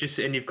just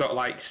and you've got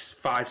like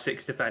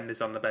 5-6 defenders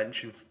on the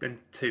bench and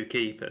 2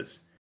 keepers.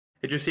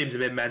 It just seems a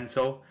bit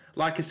mental.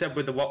 Like I said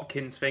with the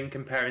Watkins thing,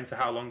 comparing to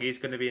how long he's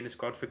going to be in the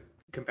squad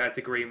compared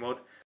to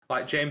Greenwood.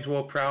 Like James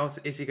Ward-Prowse,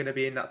 is he going to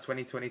be in that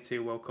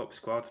 2022 World Cup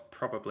squad?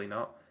 Probably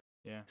not.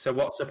 Yeah. So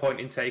what's the point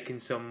in taking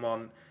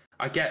someone?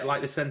 I get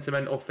like the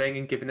sentimental thing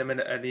and giving him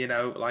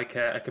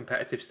a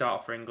competitive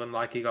start for England,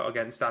 like he got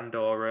against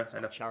Andorra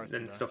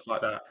and stuff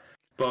like that.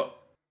 But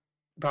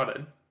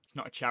pardon? It's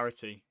not a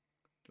charity.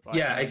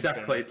 Yeah,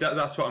 exactly.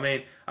 That's what I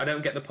mean. I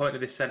don't get the point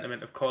of this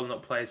sentiment of calling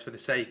up players for the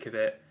sake of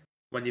it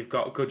when you've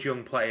got good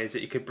young players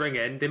that you could bring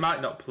in. They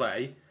might not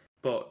play,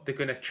 but they're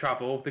going to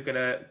travel, they're going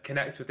to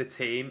connect with the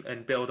team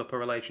and build up a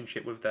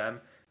relationship with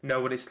them, know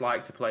what it's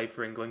like to play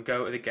for England,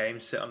 go to the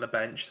games, sit on the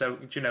bench. So,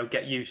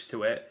 get used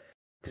to it.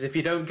 Because if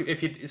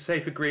you say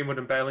for Greenwood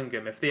and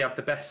Bellingham, if they have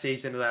the best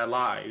season of their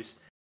lives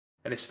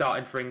and are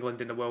starting for England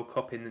in the World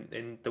Cup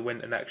in the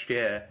winter next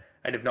year,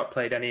 and have not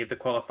played any of the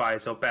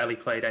qualifiers or barely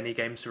played any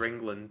games for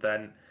England,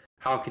 then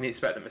how can you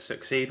expect them to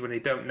succeed when they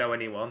don't know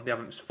anyone? They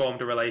haven't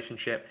formed a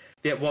relationship.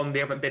 They haven't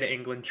been at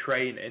England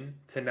training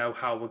to know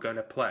how we're going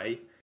to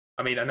play.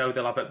 I mean, I know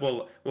they'll have it.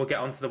 We'll get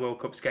onto the World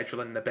Cup schedule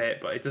in a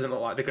bit, but it doesn't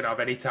look like they're going to have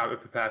any time to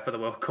prepare for the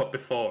World Cup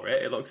before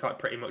it. It looks like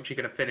pretty much you're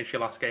going to finish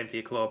your last game for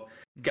your club,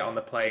 get on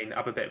the plane,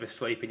 have a bit of a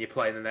sleep, and you're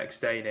playing the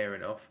next day near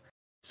enough.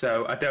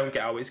 So I don't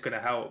get how it's going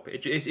to help.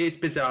 It's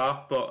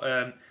bizarre,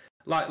 but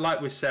like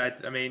we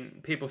said, I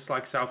mean, people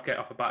slag Southgate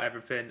off about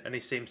everything, and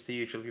he seems to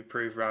usually be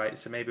proved right.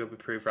 So maybe he'll be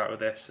proved right with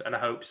this, and I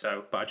hope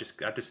so. But I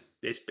just,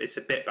 it's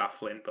a bit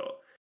baffling, but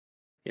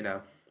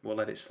we'll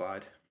let it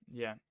slide.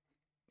 Yeah.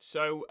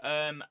 So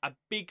a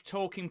big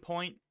talking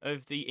point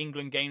of the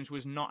England games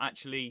was not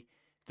actually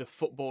the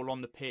football on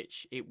the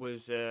pitch. It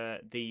was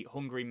the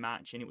Hungary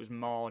match, and it was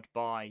marred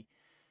by,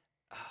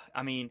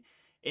 I mean,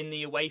 in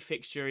the away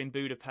fixture in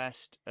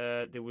Budapest,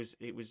 there was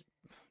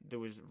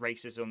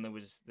racism.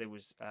 There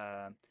was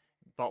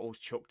bottles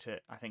chucked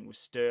at, I think it was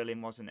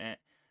Sterling, wasn't it?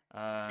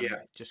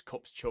 Just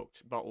cups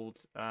chucked,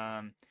 bottled,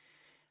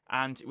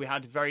 and we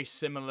had very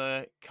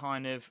similar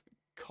kind of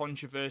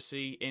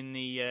controversy in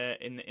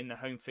the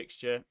home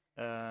fixture,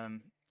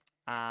 and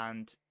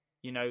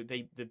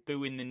they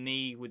booing the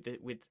knee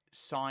with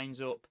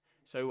signs up.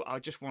 So I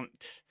just want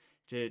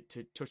to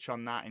touch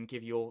on that and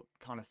give your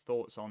kind of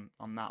thoughts on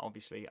that.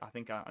 Obviously, I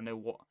think I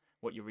know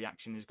what your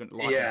reaction is going to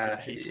be.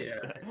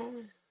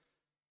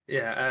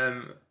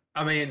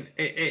 I mean,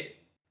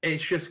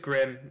 it's just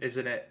grim,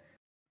 isn't it?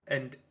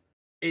 And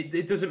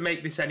it doesn't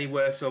make this any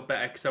worse or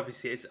better, because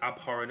obviously it's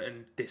abhorrent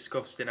and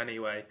disgusting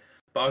anyway.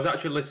 But I was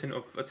actually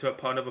listening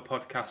to another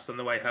podcast on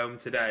the way home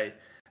today,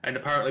 and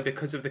apparently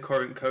because of the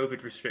current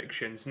COVID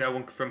restrictions, no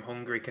one from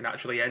Hungary can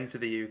actually enter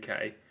the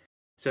UK.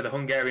 So the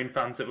Hungarian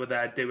fans that were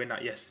there doing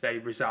that yesterday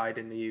reside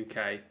in the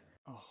UK.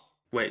 Oh.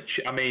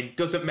 Which, I mean,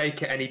 doesn't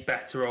make it any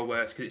better or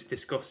worse, because it's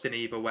disgusting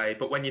either way.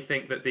 But when you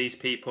think that these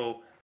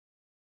people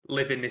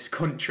live in this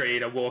country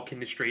and are walking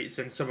the streets,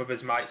 and some of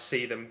us might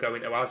see them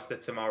going to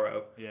Asda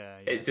tomorrow,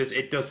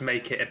 it does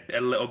make it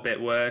a little bit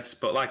worse.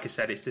 But like I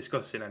said, it's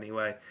disgusting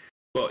anyway.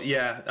 But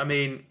yeah, I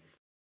mean,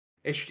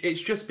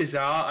 it's just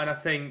bizarre, and I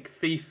think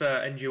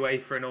FIFA and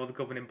UEFA and all the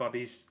governing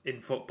bodies in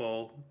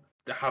football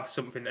have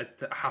something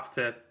to have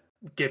to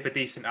give a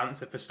decent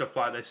answer for stuff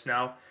like this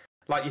now.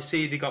 Like you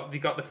see, they got the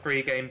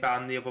 3-game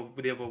ban the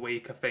other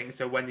week, I think.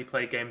 So when they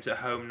play games at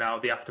home now,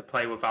 they have to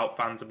play without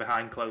fans and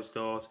behind closed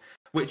doors,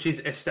 which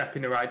is a step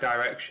in the right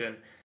direction.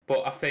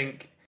 But I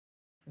think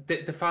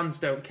the fans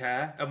don't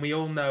care, and we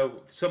all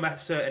know some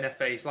certain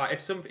FAs. Like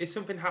if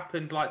something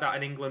happened like that,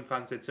 and England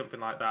fans did something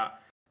like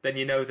that, then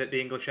you know that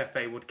the English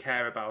FA would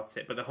care about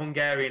it. But the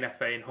Hungarian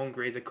FA and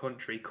Hungary as a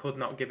country could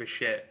not give a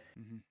shit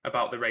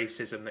about the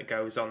racism that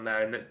goes on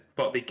there and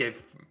what they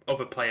give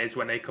other players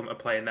when they come to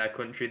play in their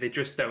country. They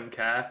just don't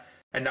care.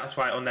 And that's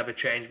why it'll never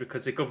change,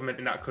 because the government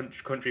in that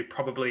country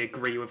probably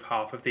agree with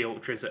half of the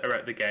ultras that are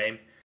at the game.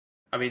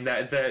 I mean,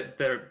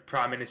 their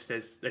prime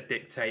minister's a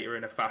dictator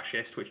and a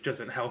fascist, which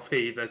doesn't help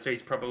either. So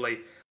he's probably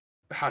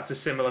has a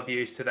similar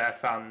views to their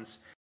fans.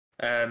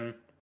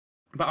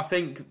 But I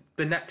think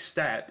the next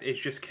step is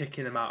just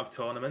kicking them out of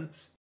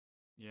tournaments.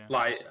 Yeah.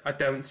 Like, I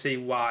don't see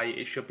why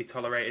it should be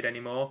tolerated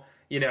anymore.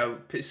 You know,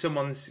 it's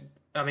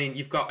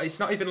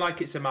not even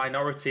like it's a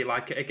minority.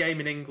 Like, at a game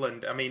in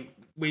England, I mean,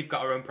 we've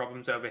got our own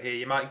problems over here.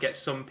 You might get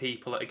some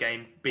people at a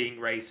game being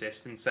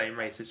racist and saying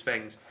racist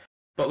things.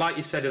 But like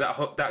you said,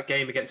 that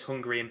game against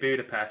Hungary in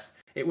Budapest,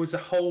 it was the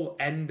whole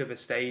end of a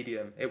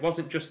stadium. It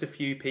wasn't just a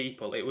few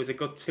people. It was a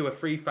good 2,000 or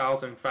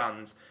 3,000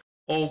 fans.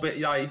 All but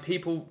like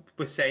people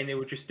were saying they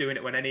were just doing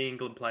it when any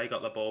England player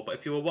got the ball. But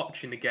if you were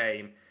watching the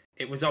game,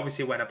 it was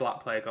obviously when a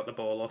black player got the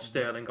ball or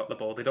Sterling got the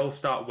ball, they'd all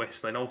start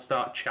whistling, all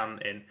start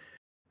chanting.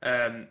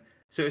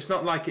 So it's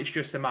not like it's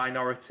just a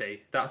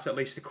minority. That's at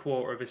least a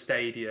quarter of a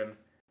stadium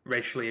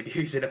racially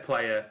abusing a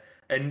player.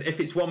 And if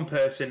it's one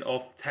person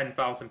of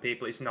 10,000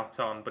 people, it's not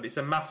on. But it's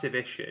a massive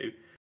issue.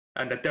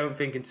 And I don't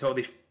think until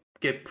they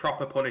give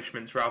proper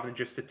punishments rather than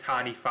just a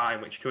tiny fine,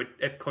 which to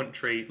a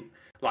country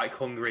like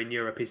Hungary in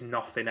Europe is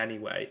nothing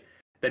anyway,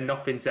 then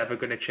nothing's ever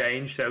going to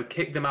change. So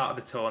kick them out of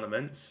the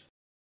tournaments.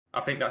 I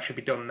think that should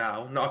be done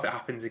now. Not if it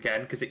happens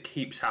again, because it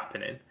keeps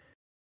happening.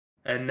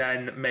 And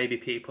then maybe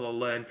people will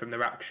learn from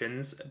their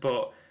actions.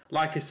 But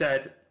like I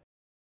said,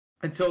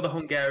 until the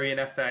Hungarian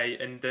FA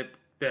and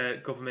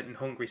the government in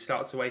Hungary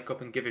start to wake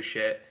up and give a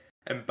shit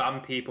and ban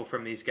people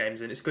from these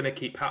games, and it's going to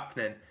keep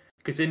happening.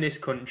 Because in this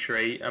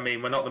country, I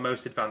mean, we're not the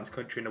most advanced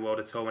country in the world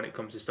at all when it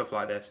comes to stuff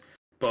like this.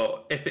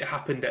 But if it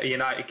happened at a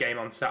United game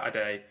on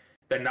Saturday,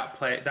 then that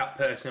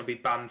person will be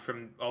banned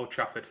from Old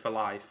Trafford for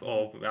life.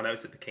 Or I know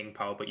it's at the King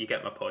Power, but you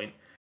get my point.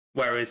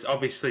 Whereas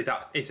obviously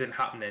that isn't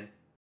happening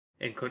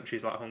in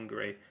countries like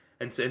Hungary,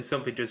 and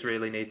something does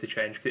really need to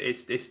change.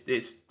 It's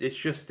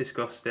just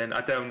disgusting.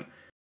 I don't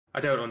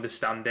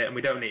understand it, and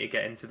we don't need to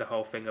get into the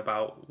whole thing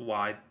about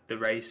why they're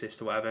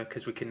racist or whatever,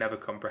 because we can never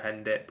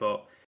comprehend it.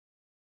 But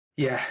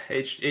yeah,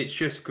 it's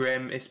just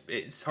grim.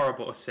 It's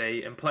horrible to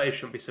see, and players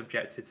shouldn't be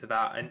subjected to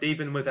that. And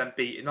even with them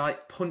beating,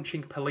 like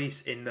punching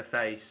police in the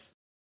face,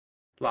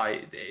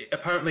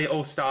 apparently it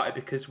all started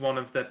because one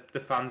of the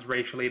fans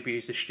racially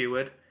abused a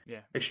steward.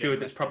 Yeah, a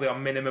steward that's probably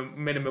on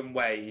minimum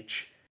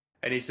wage,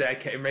 and he's there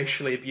getting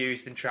racially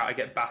abused and trying to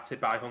get battered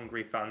by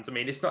Hungary fans. I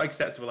mean, it's not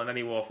acceptable in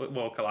any walk of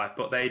life,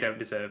 but they don't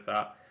deserve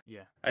that.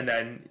 Yeah. And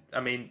then,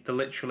 I mean, they're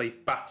literally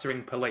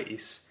battering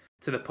police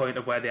to the point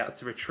of where they had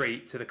to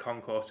retreat to the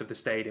concourse of the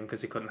stadium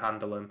because they couldn't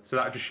handle them. So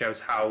that just shows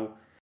how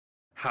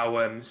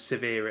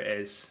severe it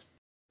is.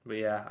 But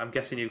yeah, I'm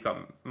guessing you've got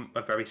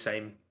a very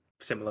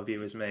similar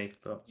view as me.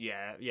 But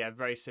yeah,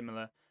 very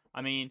similar.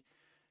 I mean,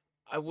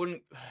 I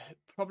wouldn't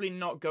probably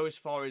not go as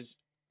far as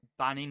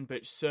banning,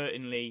 but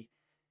certainly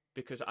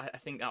because I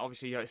think that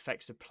obviously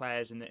affects the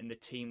players and the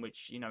team,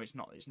 which it's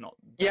not.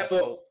 Yeah,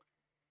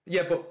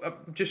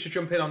 but just to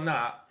jump in on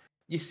that.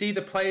 You see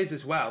the players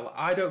as well.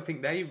 I don't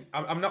think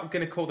I'm not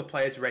going to call the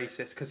players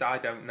racist because I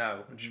don't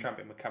know. I'm just trying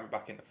to bring my camera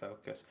back into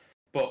focus.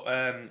 But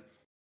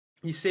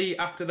you see,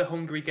 after the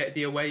Hungary get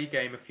the away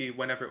game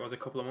whenever it was a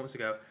couple of months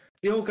ago,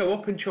 they all go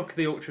up and chuck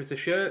the ultras the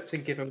shirts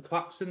and give them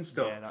claps and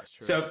stuff. Yeah, that's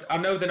true. So I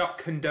know they're not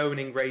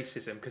condoning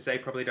racism because they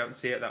probably don't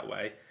see it that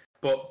way.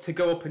 But to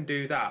go up and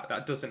do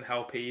that doesn't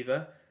help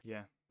either.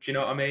 Yeah. Do you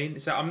know what I mean?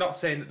 So I'm not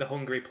saying that the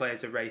Hungary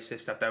players are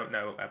racist. I don't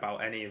know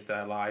about any of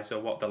their lives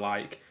or what they're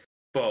like.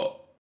 But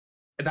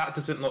that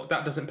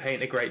doesn't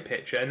paint a great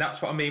picture, and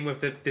that's what I mean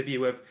with the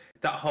view of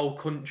that whole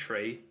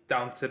country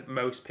down to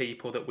most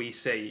people that we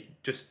see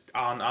just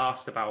aren't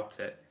asked about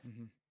it.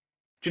 Mm-hmm.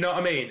 Do you know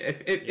what I mean?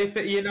 If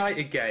at a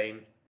United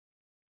game,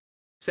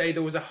 say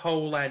there was a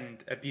whole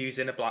end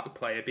abusing a black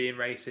player, being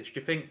racist, do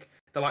you think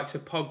the likes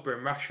of Pogba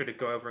and Rashford would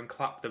go over and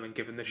clap them and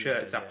give them the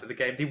shirts after the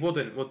game? They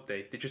wouldn't, would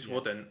they? They just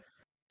wouldn't.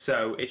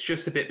 So it's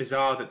just a bit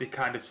bizarre that they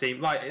kind of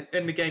seem like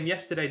in the game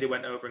yesterday they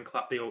went over and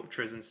clapped the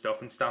ultras and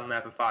stuff and stand there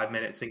for 5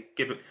 minutes and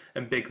give it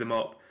and big them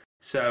up.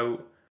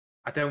 So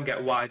I don't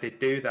get why they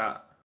do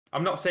that.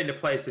 I'm not saying the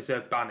players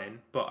deserve banning,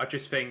 but I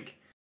just think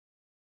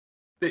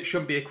it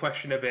shouldn't be a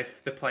question of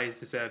if the players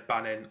deserve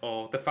banning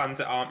or the fans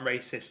that aren't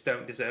racist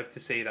don't deserve to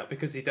see that,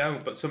 because they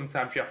don't. But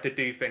sometimes you have to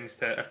do things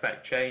to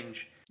affect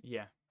change.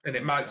 Yeah, and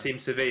it might seem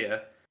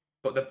severe,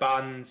 but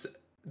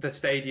the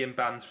stadium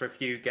bans for a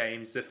few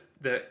games,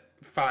 the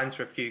fines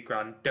for a few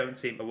grand don't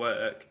seem to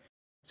work.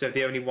 So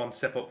the only one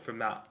step up from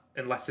that,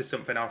 unless there's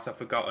something else I've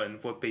forgotten,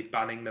 would be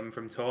banning them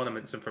from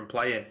tournaments and from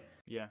playing.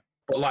 Yeah.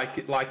 But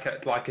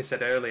like I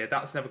said earlier,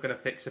 that's never going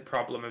to fix a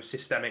problem of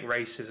systemic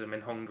racism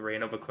in Hungary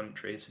and other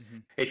countries. Mm-hmm.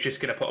 It's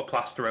just going to put a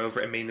plaster over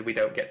it and mean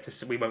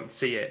that we won't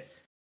see it.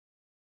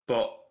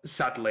 But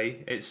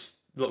sadly, it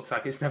looks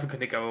like it's never going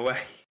to go away.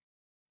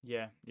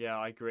 Yeah,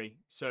 I agree.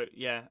 So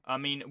yeah, I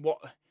mean,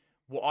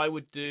 what I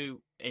would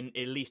do,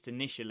 at least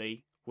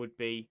initially, would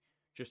be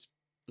just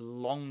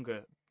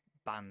longer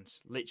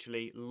bans,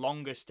 literally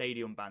longer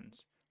stadium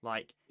bans.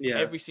 Like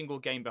every single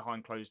game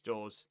behind closed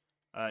doors,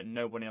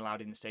 nobody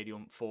allowed in the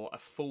stadium for a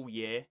full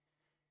year.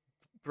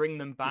 Bring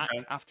them back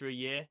after a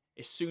year.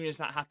 As soon as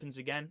that happens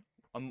again,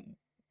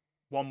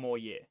 one more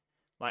year.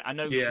 Like I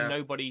know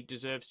nobody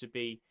deserves to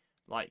be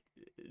like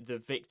the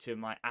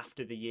victim. Like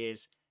after the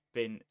year's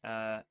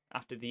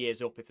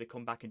up, if they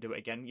come back and do it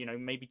again,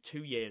 maybe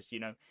 2 years.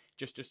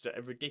 Just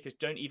a ridiculous.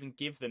 Don't even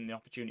give them the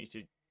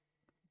opportunity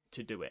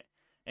to do it.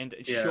 And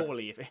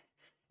surely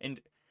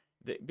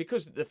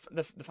because the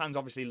fans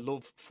obviously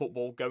love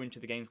football, going to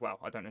the games. Well,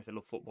 I don't know if they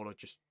love football or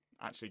just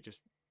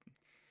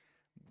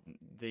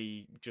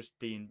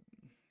being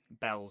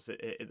bells at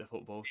the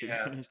football, to be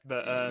honest.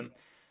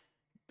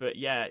 But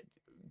yeah,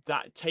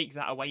 take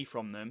that away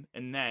from them,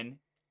 and then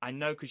I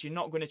know because you're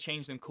not going to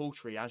change them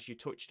culturally, as you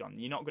touched on.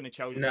 You're not going to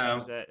change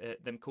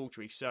them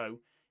culturally, so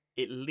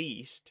at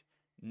least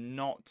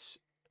not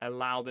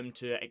allow them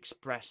to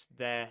express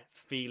their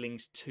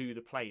feelings to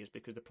the players,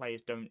 because the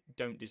players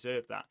don't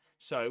deserve that.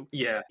 So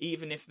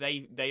even if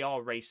they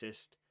are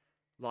racist,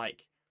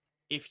 like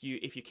if you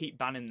keep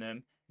banning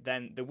them,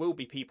 then there will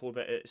be people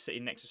that are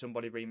sitting next to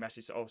somebody reading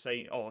messages or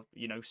saying,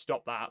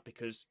 stop that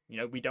because,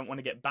 we don't want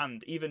to get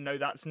banned, even though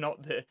that's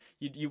not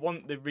you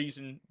want the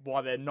reason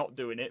why they're not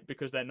doing it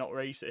because they're not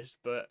racist,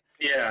 but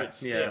it's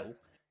still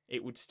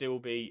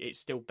it's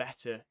still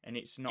better, and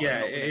it's not.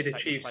 Yeah, it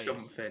achieves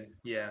something.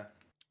 Yeah.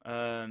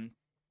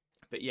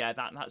 But yeah,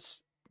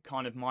 that's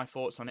kind of my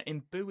thoughts on it.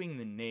 In booing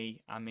the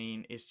knee, I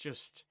mean, it's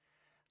just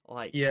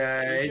like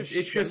it's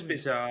just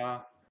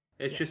bizarre.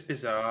 It's just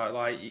bizarre.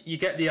 Like, you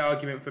get the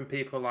argument from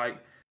people like,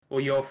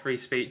 well, your free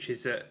speech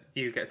is that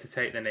you get to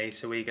take the knee,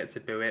 so we get to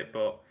boo it.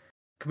 But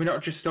can we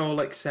not just all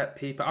accept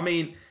people? I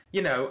mean,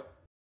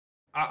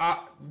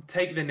 I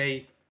take the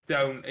knee.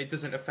 It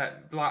doesn't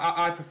affect. Like,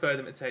 I prefer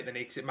them to take the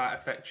knee because it might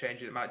affect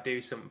change. It might do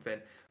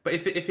something. But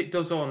if it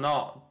does or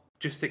not,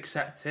 just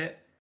accept it.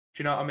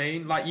 Do you know what I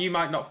mean? Like, you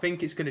might not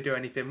think it's going to do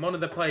anything. One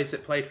of the players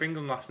that played for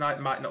England last night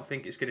might not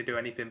think it's going to do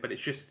anything, but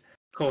it's just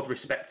called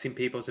respecting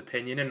people's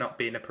opinion and not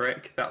being a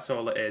prick. That's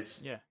all it is.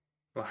 Yeah.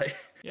 Like,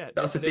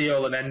 that's the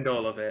be-all and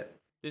end-all of it.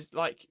 There's,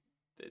 like,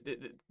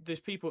 there's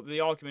people, the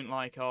argument,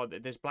 like,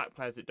 there's black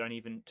players that don't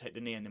even take the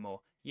knee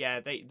anymore. Yeah,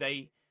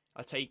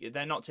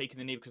 they're not taking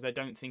the knee because they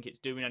don't think it's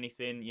doing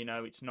anything,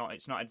 it's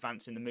not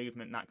advancing the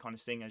movement, that kind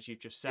of thing, as you've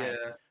just said.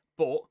 Yeah.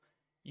 But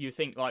you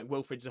think, like,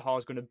 Wilfried Zaha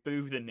is going to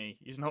boo the knee.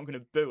 He's not going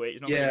to boo it.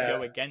 He's not going to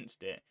go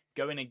against it.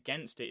 Going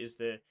against it is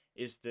the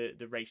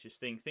racist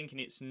thing. Thinking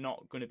it's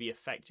not going to be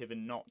effective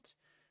and not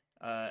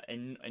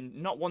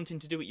not wanting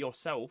to do it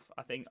yourself.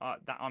 I think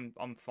that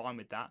I'm fine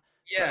with that.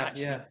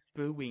 Yeah,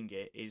 booing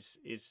it is.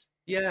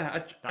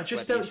 Yeah, I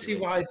just don't see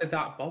why they're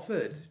that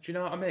bothered. Do you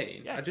know what I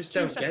mean? Yeah, I just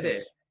don't get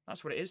it.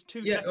 That's what it is.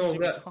 2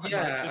 seconds.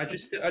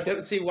 I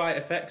don't see why it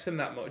affects them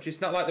that much. It's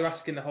not like they're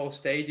asking the whole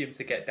stadium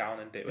to get down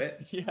and do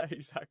it. Yeah,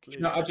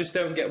 exactly. I just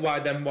don't get why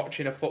them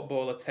watching a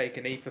footballer take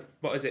a knee for,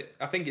 what is it?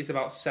 I think it's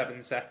about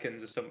 7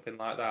 seconds or something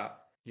like that.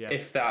 Yeah.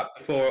 If that,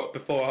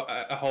 before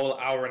a whole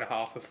hour and a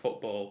half of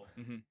football,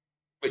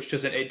 which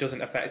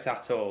doesn't affect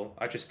at all.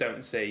 I just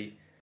don't see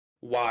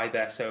why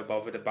they're so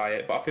bothered by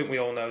it. But I think we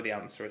all know the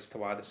answer as to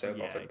why they're so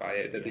bothered by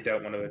it, that they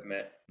don't want to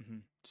admit.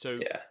 So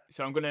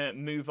I'm going to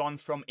move on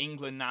from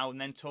England now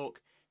and then talk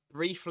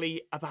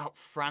briefly about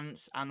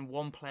France and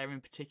one player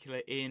in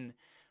particular in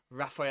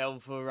Raphael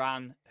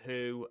Varane,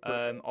 who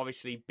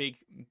obviously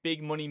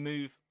big money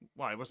move.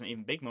 Well, it wasn't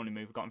even big money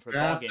move. We got him for a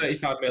bargain.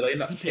 35 million.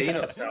 That's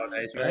peanuts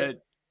nowadays,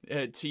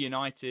 mate. To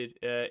United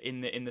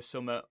in the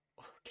summer.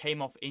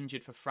 Came off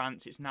injured for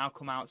France. It's now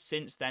come out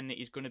since then that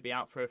he's going to be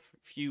out for a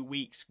few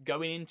weeks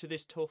going into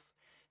this tough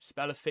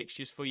spell of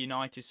fixtures for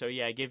United. So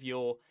yeah, give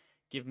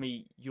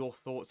me your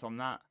thoughts on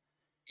that.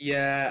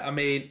 Yeah, I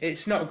mean,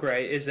 it's not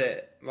great, is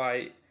it?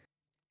 Like,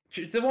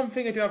 the one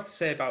thing I do have to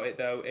say about it,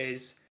 though,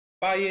 is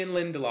Bailly and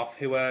Lindelof,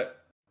 who were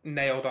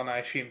nailed on, I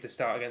assume, to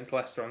start against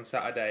Leicester on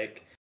Saturday,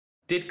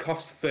 did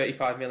cost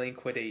 35 million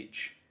quid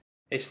each.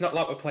 It's not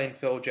like we're playing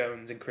Phil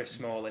Jones and Chris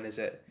Smalling, is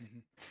it?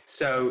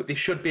 So they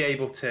should be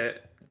able to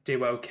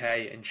do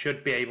okay and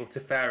should be able to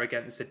fare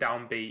against a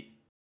downbeat,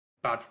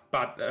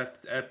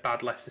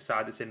 bad Leicester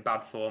side that's in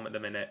bad form at the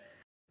minute.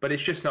 But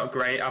it's just not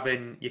great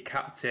having your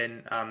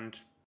captain and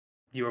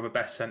your other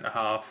best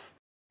centre-half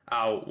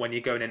out when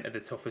you're going into the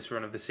toughest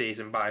run of the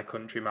season by a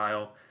country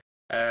mile.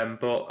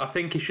 But I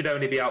think he should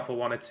only be out for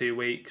 1 or 2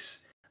 weeks.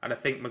 And I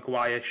think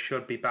Maguire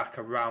should be back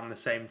around the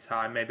same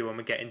time, maybe when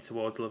we're getting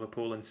towards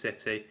Liverpool and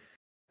City.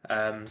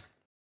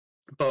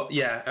 But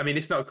yeah, I mean,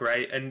 it's not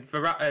great. And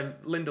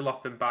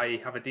Lindelof and Bailly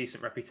have a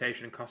decent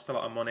reputation and cost a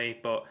lot of money.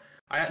 But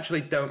I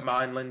actually don't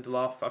mind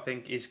Lindelof. I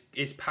think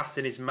his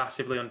passing is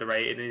massively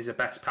underrated and he's the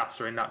best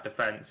passer in that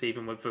defence,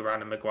 even with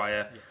Varane and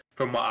Maguire,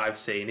 from what I've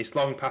seen. His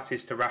long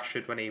passes to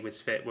Rashford when he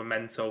was fit were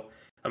mental.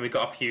 And we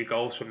got a few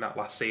goals from that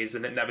last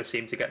season. It never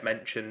seemed to get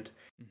mentioned.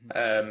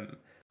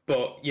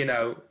 But,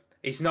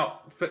 he's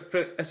not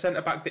for a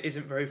centre back that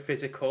isn't very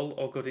physical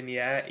or good in the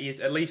air. He's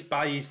at least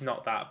Bailly's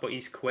not that, but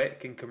he's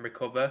quick and can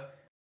recover.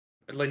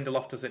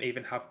 Lindelof doesn't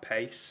even have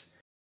pace,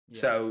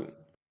 so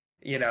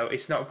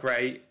it's not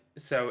great.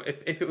 So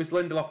if it was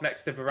Lindelof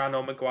next to Varane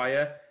or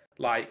Maguire,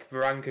 like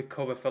Varane could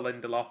cover for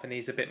Lindelof and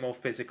he's a bit more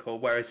physical,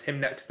 whereas him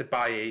next to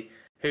Bailly,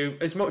 who,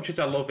 as much as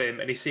I love him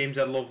and he seems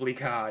a lovely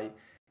guy,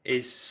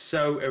 is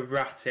so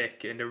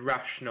erratic and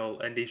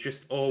irrational, and he's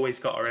just always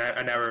got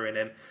an error in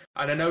him.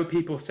 And I know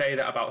people say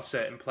that about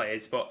certain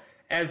players, but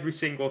every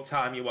single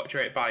time you watch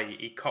Eric Bailly,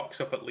 he cocks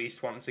up at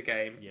least once a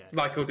game. Yeah.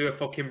 Like he'll do a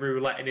fucking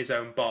roulette in his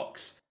own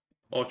box,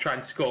 or try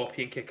and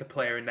scorpion kick a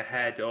player in the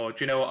head, or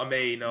do you know what I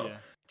mean? Or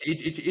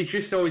he's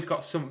just always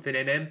got something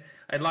in him.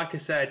 And like I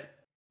said,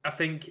 I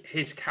think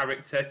his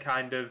character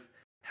kind of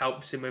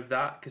helps him with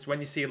that, because when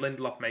you see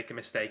Lindelof make a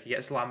mistake, he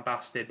gets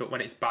lambasted, but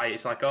when it's Bailly,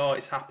 it's like, oh,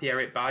 it's happy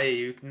Eric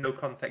Bailly, no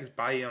context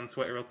Bailly on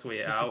Twitter will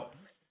tweet it out,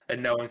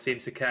 and no one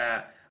seems to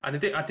care. And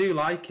I do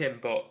like him,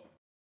 but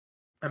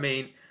I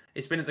mean,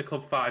 he's been at the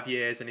club 5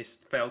 years and he's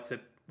failed to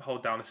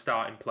hold down a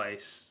starting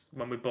place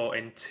when we brought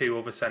in three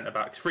other centre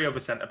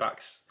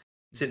backs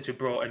since we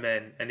brought him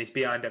in, and he's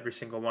behind every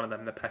single one of them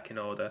in the pecking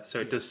order, so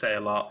it does say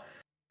a lot.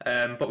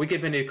 But we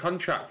gave him a new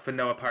contract for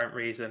no apparent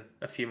reason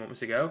a few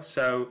months ago.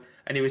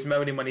 And he was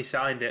moaning when he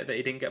signed it that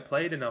he didn't get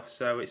played enough.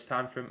 So it's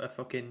time for him to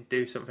fucking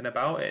do something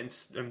about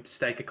it and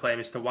stake a claim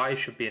as to why he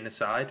should be in the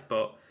side.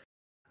 But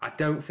I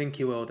don't think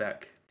he will,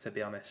 Deck, to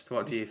be honest.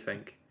 What do you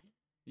think?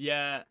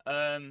 Yeah,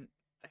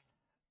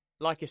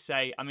 like I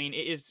say, I mean,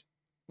 it is.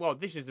 Well,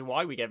 this is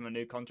why we gave him a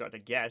new contract, I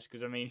guess,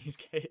 because I mean,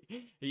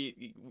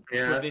 he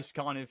for this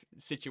kind of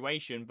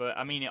situation. But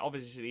I mean, it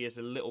obviously is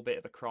a little bit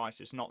of a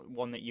crisis, not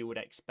one that you would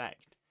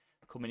expect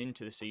coming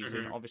into the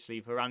season. Mm-hmm.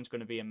 Obviously, Varane's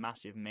going to be a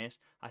massive miss.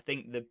 I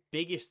think the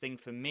biggest thing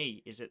for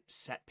me is at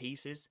set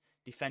pieces,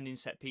 defending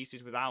set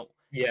pieces without.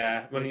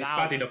 Yeah, well, it's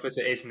bad enough as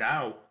it is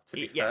now, to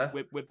be fair.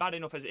 We're bad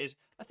enough as it is.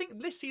 I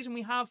think this season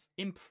we have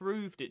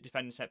improved at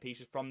defending set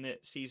pieces from the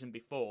season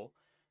before.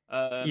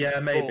 Yeah,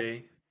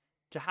 maybe.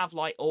 To have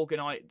like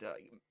organised,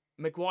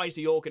 Maguire's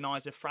the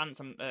organiser.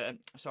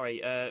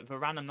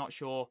 Varane, I'm not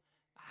sure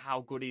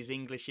how good his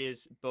English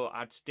is, but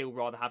I'd still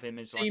rather have him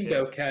as. Seemed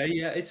okay,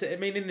 yeah. I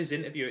mean, in his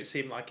interview, it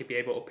seemed like he'd be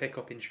able to pick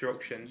up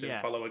instructions and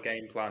follow a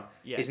game plan.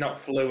 Yeah. He's not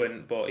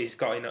fluent, but he's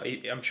got enough.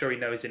 I'm sure he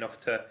knows enough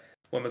to.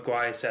 When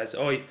Maguire says,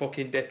 "Oh, you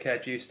fucking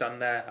dickhead, you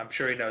stand there," I'm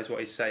sure he knows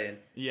what he's saying.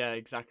 Yeah,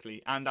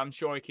 exactly. And I'm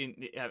sure he can.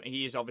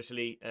 He is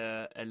obviously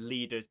a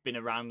leader. Been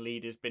around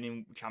leaders. Been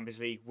in Champions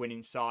League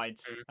winning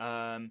sides.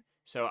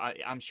 So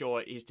I'm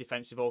sure his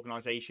defensive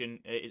organisation,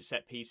 his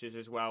set pieces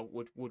as well,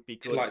 would be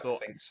good. Like to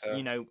think so.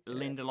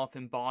 Lindelof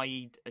and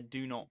Bailly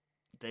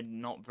they're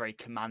not very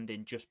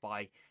commanding just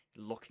by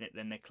looking at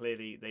them.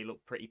 They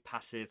look pretty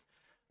passive.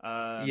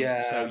 I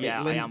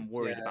am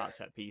worried about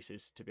set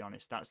pieces, to be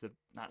honest. That's the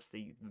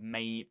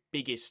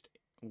biggest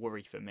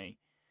worry for me.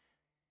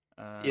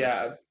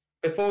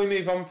 Before we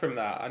move on from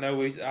that, I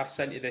know I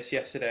sent you this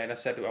yesterday and I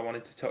said I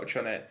wanted to touch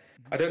on it.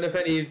 I don't know if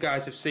any of you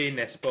guys have seen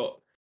this, but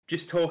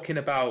just talking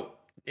about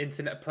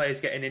internet players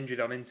getting injured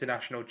on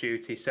international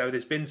duty. So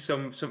there's been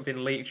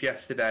something leaked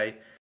yesterday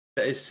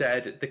that has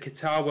said the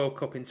Qatar World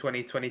Cup in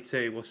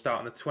 2022 will start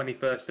on the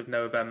 21st of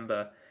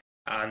November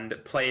and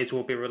players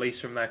will be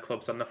released from their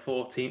clubs on the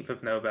 14th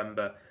of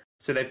November.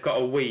 So they've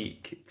got a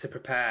week to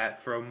prepare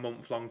for a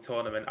month-long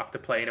tournament after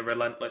playing a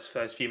relentless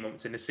first few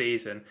months in the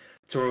season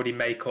to already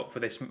make up for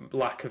this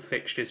lack of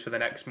fixtures for the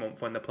next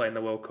month when they're playing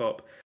the World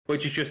Cup,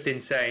 which is just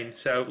insane.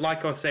 So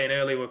like I was saying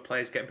earlier with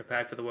players getting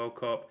prepared for the World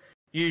Cup,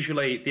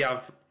 usually they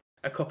have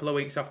a couple of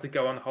weeks off to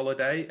go on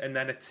holiday and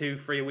then a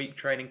 2-3 week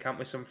training camp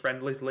with some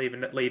friendlies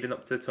leading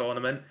up to the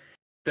tournament.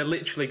 They're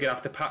literally going to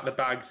have to pack the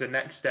bags the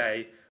next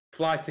day,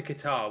 fly to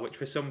Qatar, which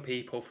for some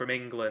people from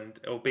England,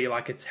 it'll be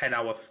like a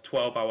 10-hour,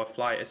 12-hour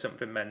flight or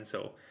something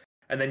mental.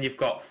 And then you've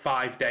got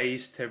 5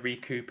 days to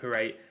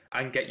recuperate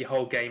and get your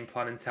whole game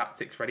plan and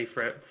tactics ready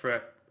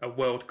for a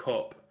World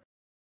Cup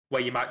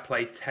where you might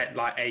play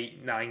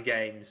 8, 9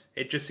 games.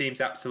 It just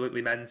seems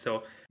absolutely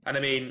mental. And I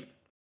mean,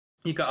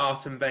 you got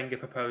Arsene Wenger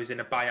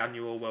proposing a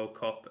biannual World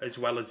Cup as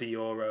well as the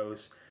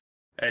Euros.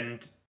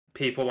 And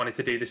people wanted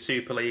to do the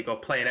Super League or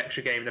play an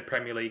extra game in the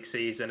Premier League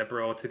season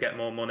abroad to get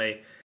more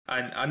money.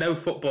 And I know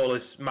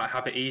footballers might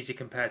have it easy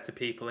compared to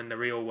people in the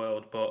real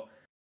world, but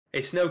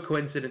it's no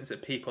coincidence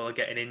that people are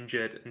getting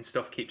injured and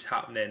stuff keeps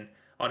happening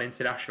on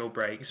international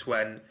breaks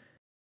when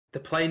the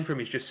playing for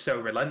them is just so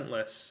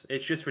relentless.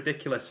 It's just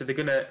ridiculous. So they're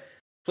going to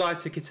fly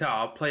to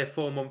Qatar, play a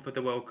full month of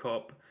the World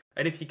Cup,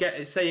 and if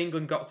you say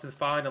England got to the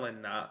final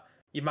in that,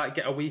 you might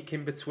get a week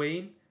in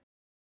between.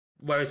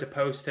 Whereas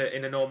opposed to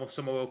in a normal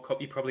Summer World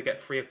Cup, you probably get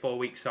 3 or 4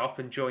 weeks off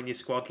and join your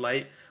squad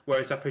late.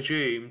 Whereas I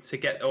presume to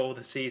get all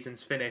the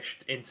seasons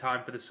finished in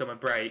time for the summer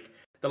break,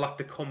 they'll have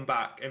to come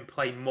back and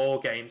play more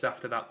games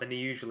after that than they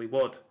usually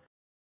would.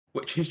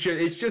 Which is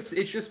it's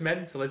just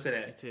mental, isn't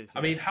it? It is.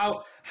 I mean,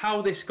 how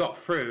this got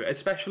through,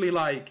 especially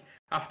like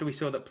after we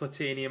saw that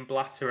Platini and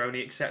Blatter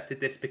only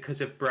accepted this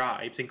because of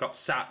bribes and got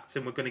sacked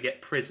and were going to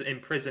get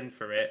imprisoned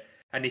for it,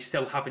 and they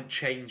still haven't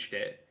changed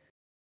it.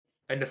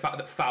 and the fact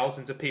that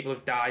thousands of people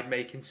have died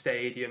making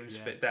stadiums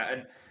Yeah. fit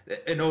that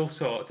and all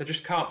sorts. I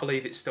just can't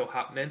believe it's still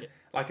happening. Yeah.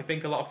 Like I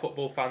think a lot of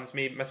football fans,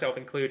 me myself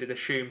included,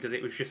 assumed that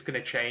it was just going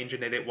to change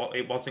and that it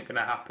wasn't going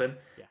to happen.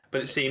 Yeah.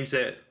 But it seems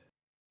that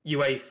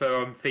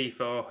UEFA and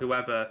FIFA or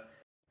whoever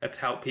have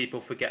helped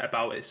people forget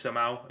about it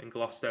somehow and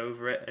glossed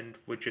over it, and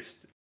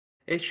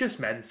it's just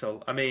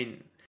mental. I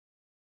mean,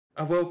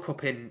 a World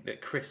Cup in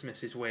at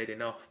Christmas is weird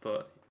enough,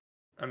 but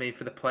I mean,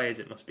 for the players,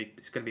 it's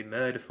going to be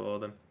murder for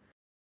them.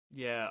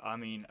 Yeah, I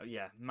mean,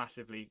 yeah,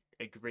 massively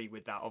agree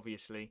with that.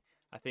 Obviously,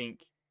 I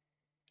think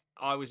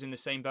I was in the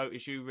same boat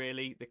as you.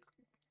 Really,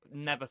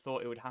 never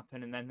thought it would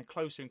happen, and then the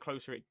closer and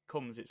closer it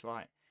comes, it's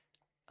like,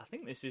 I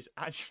think this is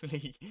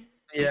actually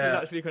this is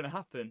actually going to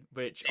happen.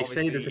 Which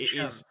obviously it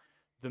is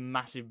the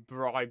massive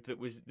bribe that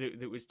was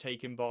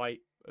taken by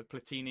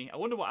Platini. I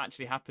wonder what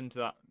actually happened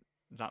to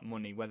that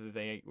money. Whether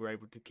they were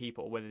able to keep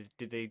it, or whether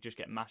did they just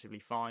get massively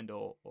fined,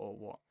 or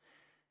what.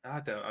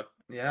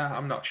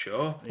 I'm not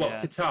sure. What,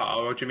 Qatar,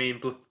 or do you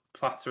mean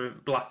Blatter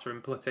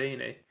and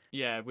Platini?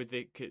 Yeah, with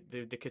the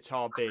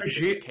Qatar bid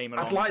that came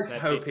along. I'd like to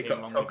hope it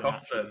got took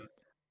off them.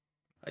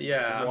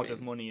 Yeah, a wad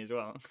of money as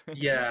well.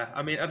 Yeah,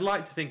 I mean, I'd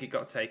like to think it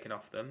got taken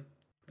off them.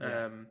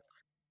 Yeah.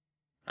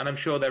 And I'm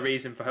sure their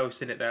reason for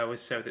hosting it there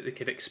was so that they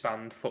could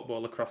expand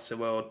football across the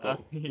world.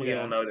 But we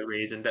all know the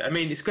reason. I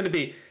mean, it's going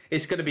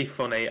to be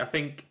funny. I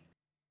think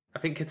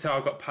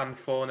Qatar got panned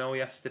 4-0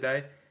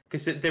 yesterday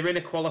because they're in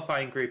a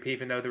qualifying group,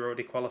 even though they're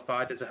already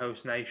qualified as a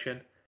host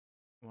nation.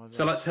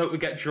 So let's hope we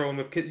get drawn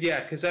with,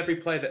 because every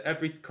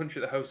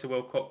country that hosts a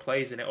World Cup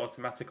plays in it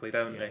automatically,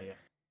 don't they? Yeah.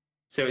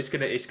 So it's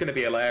gonna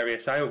be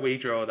hilarious. I hope we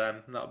draw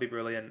them. That'll be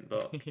brilliant.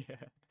 But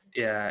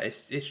yeah,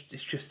 it's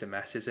just a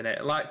mess, isn't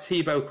it? Like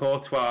Thibaut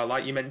Courtois,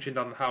 like you mentioned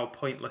on how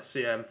pointless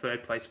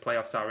third place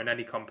playoffs are in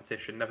any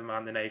competition, never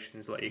mind the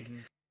Nations League.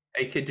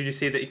 Mm-hmm. Did you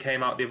see that he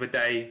came out the other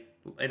day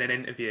in an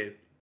interview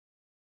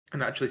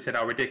and actually said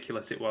how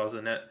ridiculous it was,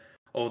 and that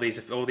all these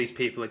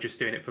people are just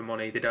doing it for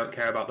money. They don't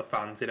care about the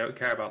fans. They don't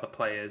care about the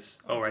players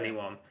or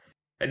anyone.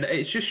 And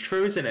it's just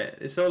true, isn't it?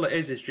 It's all it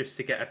is just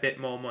to get a bit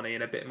more money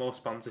and a bit more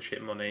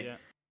sponsorship money. Yeah.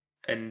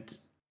 And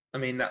I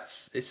mean,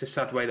 it's a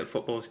sad way that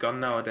football's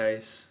gone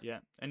nowadays. Yeah,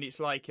 and it's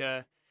like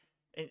they're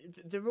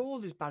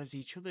all as bad as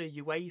each other.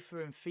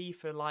 UEFA and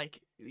FIFA,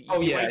 like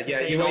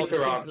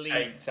UEFA aren't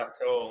saints at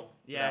all.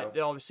 Yeah,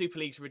 the Super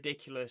League's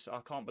ridiculous. I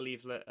can't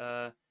believe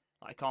that.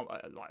 I can't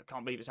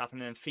believe it's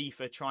happening. And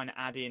FIFA trying to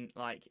add in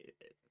like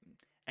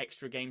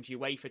extra games.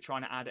 UEFA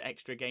trying to add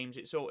extra games.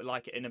 It's sort of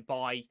like in a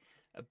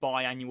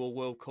biannual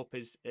World Cup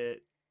as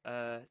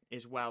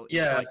well.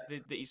 Yeah,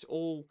 it's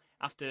all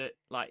after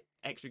like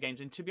extra games.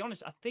 And to be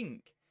honest, I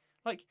think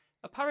like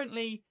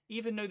apparently,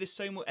 even though there's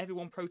so much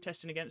everyone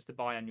protesting against the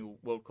biannual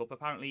World Cup,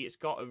 apparently it's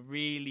got a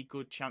really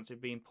good chance of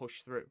being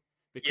pushed through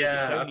because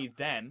it's only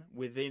them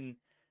within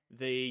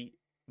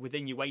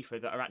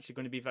UEFA that are actually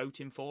going to be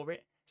voting for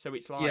it. So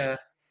it's like,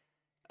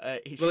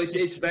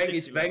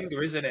 it's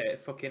Wenger, isn't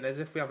it? Fucking as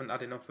if we haven't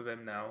had enough of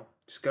him now.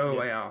 Just go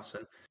away,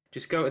 Arsene.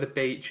 Just go to the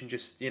beach and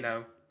just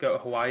go to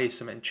Hawaii or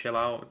something and chill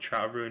out and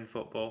try to ruin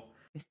football.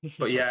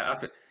 But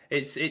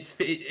it's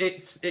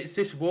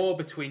this war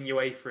between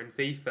UEFA and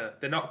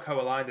FIFA. They're not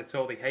co-aligned at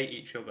all. They hate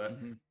each other.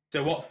 Mm-hmm.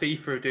 So what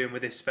FIFA are doing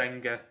with this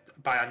Wenger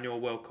biannual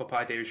World Cup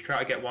idea is try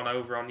to get one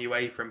over on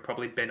UEFA and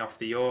probably bin off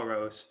the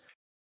Euros.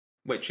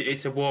 Which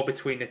it's a war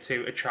between the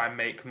two to try and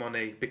make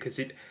money because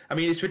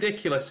it's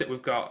ridiculous that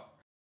we've got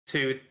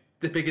the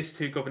biggest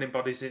two governing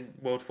bodies in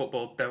world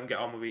football don't get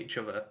on with each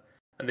other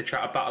and they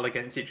try to battle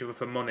against each other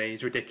for money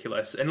is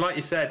ridiculous. And like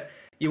you said,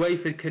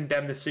 UEFA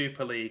condemned the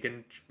Super League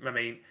and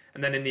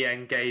then in the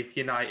end gave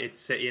United,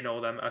 City and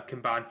all them a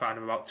combined fine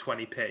of about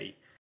 20p.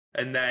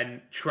 And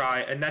then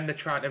they're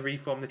trying to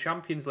reform the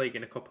Champions League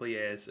in a couple of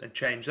years and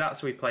change that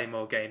so we play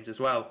more games as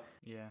well.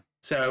 Yeah.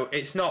 So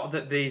it's not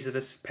that these are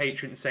the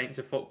patron saints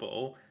of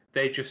football.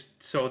 They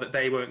just saw that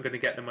they weren't going to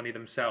get the money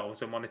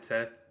themselves and wanted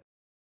to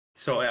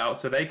sort it out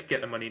so they could get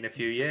the money in a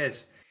few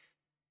years.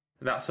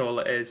 And that's all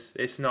it is.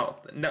 It's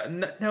not.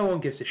 No one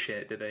gives a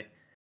shit, do they?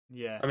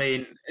 Yeah. I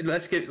mean,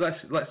 let's be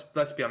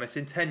honest.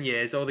 In 10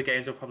 years, all the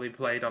games will probably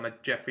played on a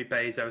Jeffrey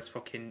Bezos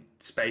fucking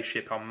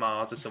spaceship on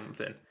Mars or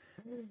something.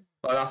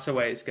 Like that's the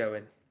way it's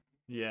going.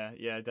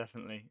 Yeah,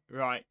 definitely.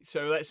 Right.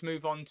 So let's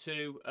move on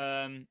to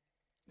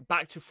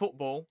back to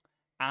football.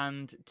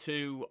 And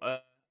to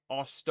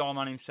our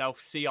starman himself,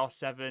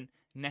 CR7,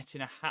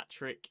 netting a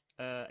hat-trick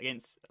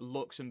against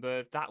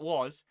Luxembourg. That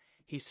was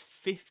his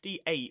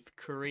 58th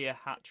career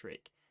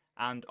hat-trick.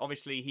 And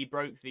obviously he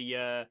broke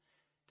the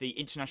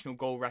international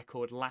goal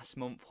record last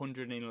month,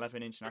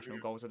 111 international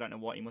goals. I don't know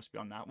what he must be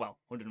on now. Well,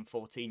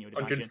 114, you would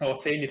imagine.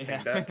 114, you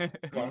think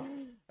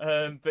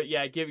that? But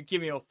yeah,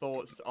 give me your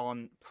thoughts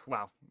on,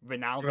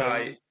 Ronaldo.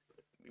 Right.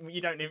 You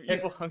don't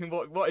even,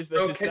 what is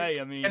there to say?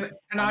 I mean,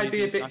 can I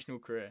be international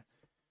career.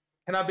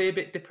 Can I be a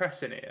bit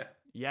depressing here?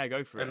 Yeah,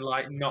 go for it.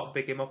 And not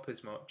big him up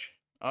as much.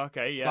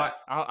 Okay, yeah. Like,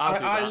 I'll do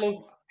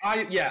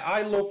that.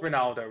 I love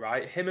Ronaldo,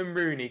 right? Him and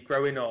Rooney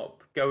growing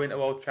up, going to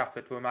Old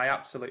Trafford were my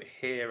absolute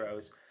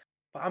heroes.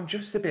 But I'm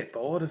just a bit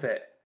bored of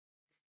it.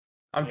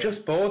 I'm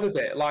just bored of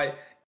it. Like,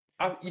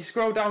 you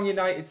scroll down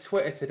United's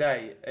Twitter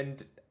today,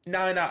 and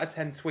 9 out of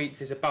 10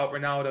 tweets is about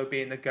Ronaldo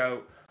being the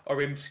GOAT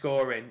or him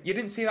scoring. You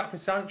didn't see that for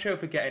Sancho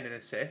for getting an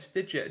assist,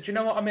 did you? Do you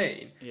know what I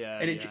mean? Yeah,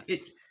 And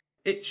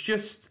it's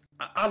just,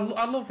 I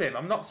love him.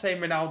 I'm not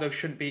saying Ronaldo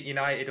shouldn't be at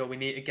United or we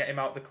need to get him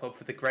out of the club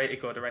for the greater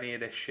good or any of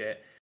this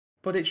shit.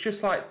 But it's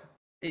just like,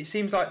 it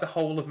seems like the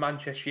whole of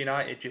Manchester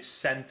United just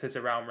centres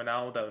around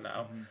Ronaldo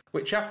now. Mm-hmm.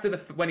 Which after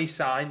when he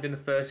signed in the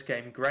first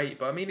game, great.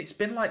 But I mean, it's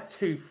been like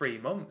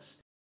 2-3 months.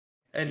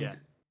 And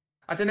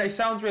I don't know, it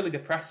sounds really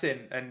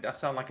depressing and I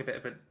sound like a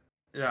bit of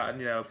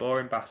a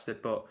boring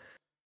bastard, but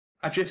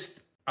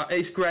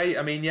it's great.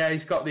 I mean, yeah,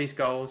 he's got these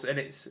goals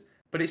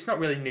but it's not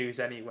really news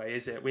anyway,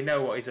 is it? We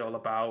know what he's all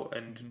about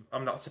and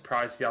I'm not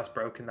surprised he has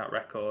broken that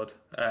record.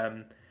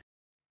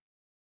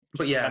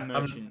 But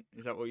yeah.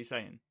 Is that what you're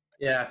saying?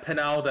 Yeah,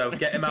 Pinaldo,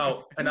 get him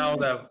out.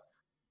 Pinaldo.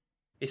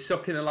 He's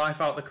sucking the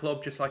life out of the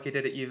club just like he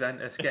did at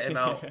Juventus. Get him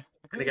out.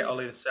 Gonna get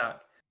Ollie the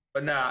sack.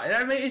 But nah,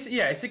 I mean,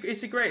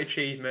 it's a great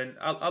achievement.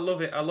 I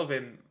love it. I love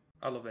him.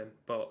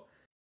 But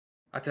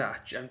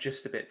I'm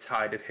just a bit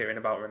tired of hearing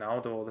about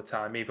Ronaldo all the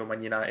time, even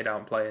when United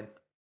aren't playing.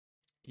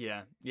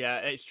 Yeah,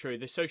 it's true.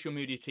 The social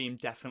media team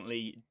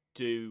definitely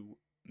do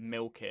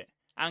milk it.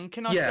 And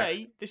can I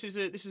say this is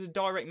a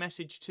direct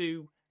message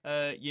to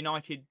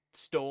United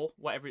Store,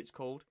 whatever it's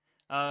called.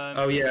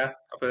 I've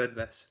heard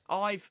this.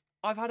 I've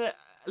had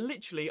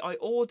I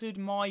ordered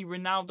my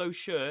Ronaldo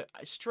shirt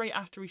straight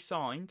after he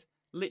signed.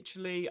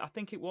 Literally, I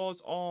think it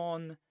was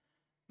on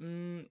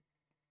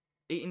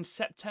in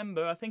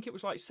September. I think it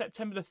was like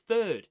September the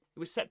 3rd. It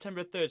was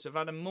September the 3rd, so I've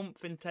had a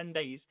month and 10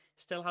 days.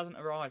 Still hasn't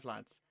arrived,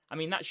 lads. I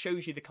mean, that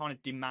shows you the kind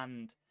of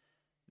demand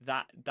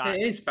that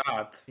it is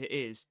bad. It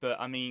is, but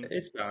I mean, it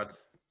is bad.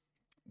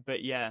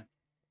 But yeah,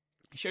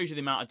 it shows you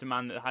the amount of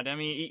demand that it had. I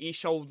mean, he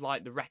sold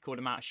like the record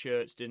amount of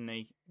shirts, didn't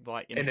he?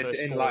 Like in the first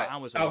 4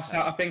 hours.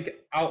 I think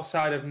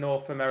outside of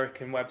North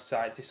American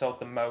websites, he sold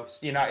the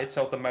most. United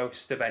sold the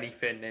most of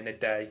anything in a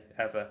day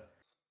ever,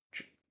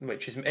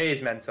 which is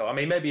mental. I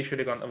mean, maybe you should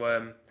have gone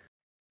to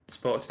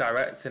Sports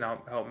Direct and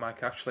help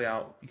Mike Ashley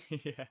out.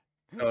 Yeah.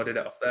 Ordered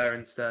it off there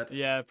instead.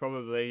 Yeah,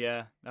 probably.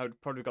 Yeah, I would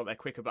probably got there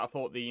quicker. But I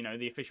thought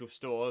the official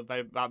store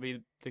that'd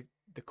be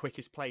the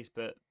quickest place.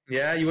 But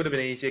yeah, you would have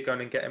been easier going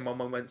and getting one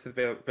when we went to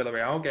the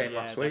Villarreal game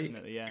last week.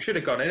 Yeah. You should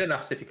have gone in and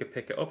asked if you could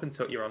pick it up and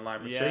took your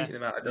online receipt. They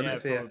might have done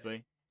it for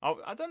probably. You.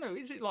 I don't know.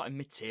 Is it like a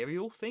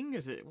material thing?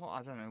 Is it what?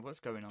 I don't know. What's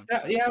going on?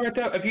 Yeah, I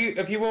don't.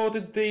 Have you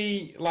ordered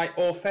the like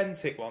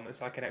authentic one that's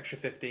like an extra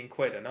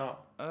 £15 or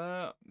not?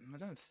 I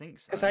don't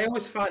think so. Because I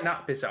always find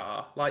that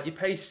bizarre. Like you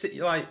pay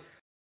like.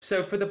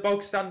 So for the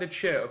bog standard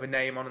shirt with a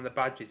name on and the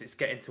badges, it's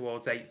getting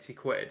towards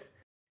 £80.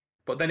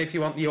 But then if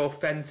you want the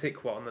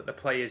authentic one that the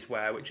players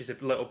wear, which is a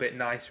little bit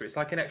nicer, it's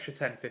like an extra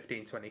 10,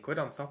 15, £20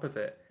 on top of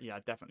it. Yeah, I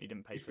definitely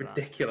didn't pay for that. It's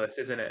ridiculous,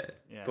 isn't it?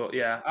 Yeah. But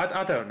yeah,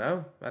 I don't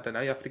know.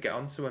 You have to get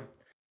on to him.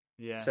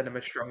 Yeah. Send him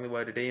a strongly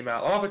worded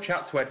email. I'll have a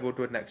chat to Ed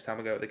Woodward next time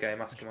I go to the game,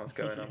 ask him what's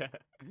going on.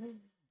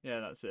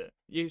 Yeah, that's it.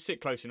 You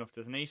sit close enough,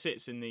 doesn't he? He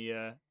sits in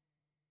the...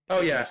 Oh,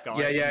 yeah.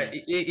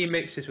 He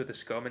mixes with the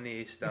scum in the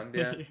East Stand,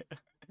 yeah.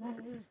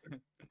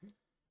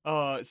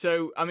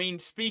 So I mean,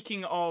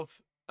 speaking of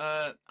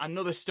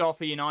another star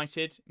for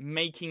United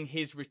making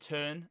his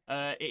return,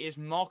 it is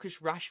Marcus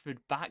Rashford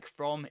back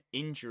from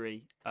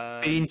injury.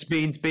 Beans.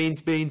 Hey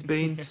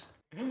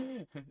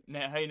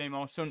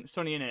Neymar,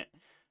 Sonny in it.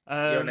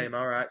 Your name,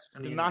 all right.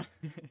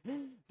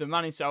 The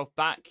man himself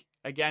back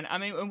again. I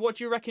mean, and what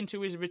do you reckon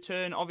to his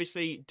return?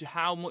 Obviously,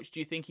 how much do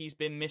you think he's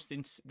been missed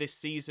in this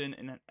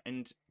season,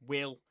 and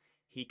will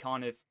he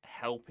kind of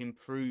help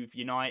improve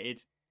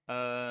United?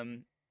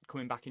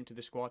 Coming back into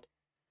the squad.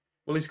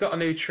 Well, he's got a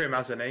new trim,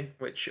 hasn't he?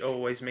 Which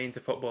always means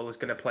a footballer's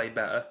going to play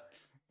better.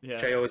 Yeah,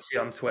 which I always see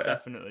on Twitter.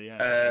 Definitely,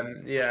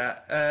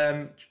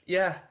 yeah.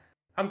 Yeah.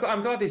 I'm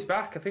glad he's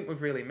back. I think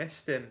we've really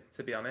missed him,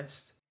 to be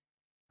honest.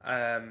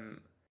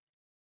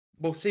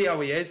 We'll see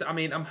how he is. I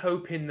mean, I'm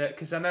hoping that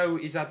because I know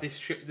he's had this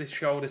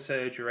shoulder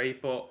surgery,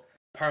 but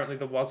apparently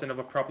there was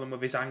another problem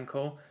with his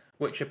ankle,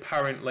 which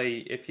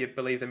apparently, if you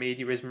believe the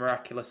media, is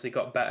miraculously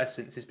got better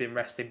since he's been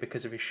resting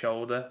because of his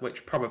shoulder,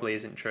 which probably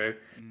isn't true.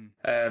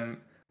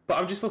 But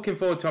I'm just looking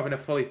forward to having a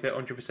fully fit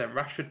 100%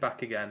 Rashford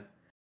back again.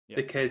 Yeah.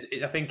 Because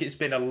I think it's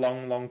been a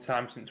long, long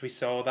time since we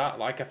saw that.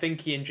 Like, I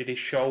think he injured his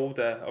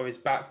shoulder or his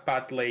back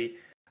badly.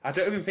 I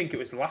don't even think it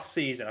was last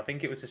season. I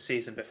think it was the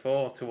season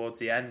before, towards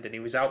the end, and he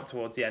was out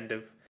towards the end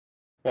of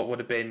what would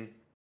have been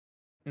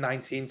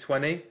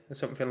 1920 or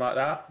something like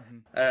that.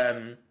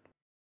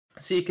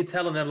 So you could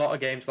tell in a lot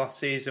of games last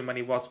season when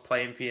he was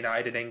playing for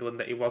United England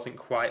that he wasn't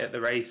quite at the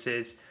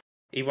races.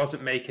 He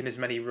wasn't making as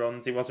many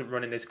runs. He wasn't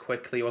running as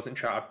quickly. He wasn't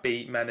trying to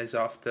beat men as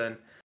often.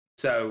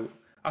 So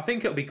I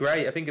think it'll be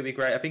great. I think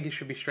he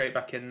should be straight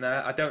back in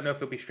there. I don't know if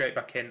he'll be straight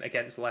back in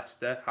against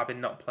Leicester, having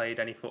not played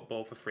any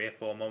football for 3 or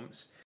 4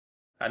 months.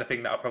 And I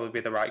think that'll probably be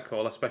the right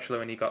call, especially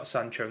when you got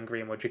Sancho and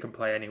Greenwood, you can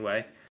play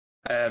anyway.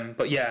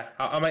 But yeah,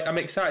 I'm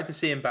excited to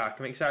see him back.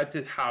 I'm excited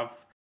to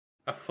have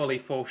a fully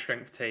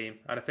full-strength team.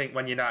 And I think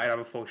when United have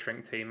a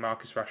full-strength team,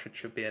 Marcus Rashford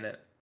should be in it.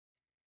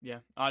 Yeah,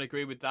 I'd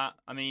agree with that.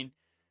 I mean,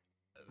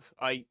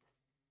 I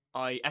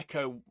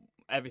echo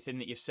everything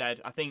that you've said.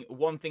 I think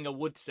one thing I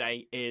would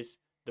say is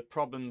the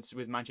problems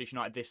with Manchester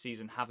United this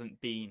season haven't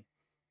been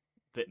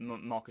that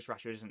Marcus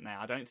Rashford isn't there.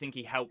 I don't think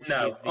he helps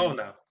No, with oh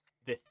no,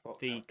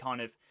 the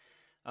kind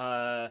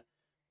of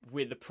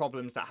with the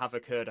problems that have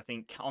occurred. I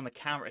think on the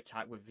counter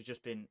attack, we've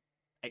just been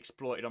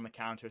exploited on the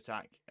counter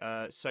attack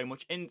so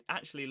much. In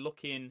actually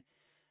looking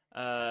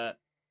at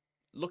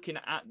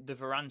the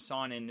Varane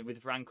signing,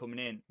 with Varane coming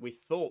in, we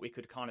thought we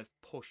could kind of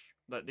push.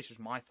 Like, this was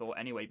my thought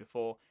anyway.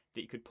 Before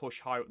that, you could push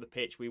higher up the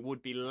pitch. We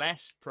would be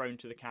less prone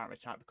to the counter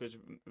attack because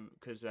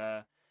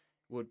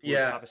would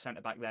have a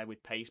centre back there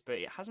with pace. But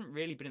it hasn't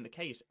really been the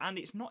case, and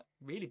it's not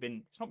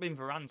been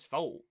Varane's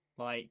fault.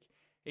 Like,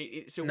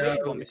 it's a weird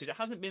one because it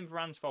hasn't been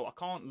Varane's fault. I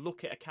can't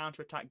look at a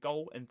counter attack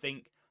goal and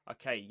think,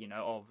 okay,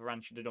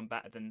 Varane should have done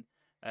better than.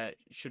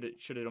 Should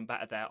have done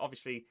better there.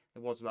 Obviously,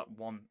 there was that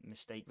one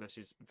mistake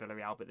versus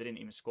Villarreal, but they didn't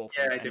even score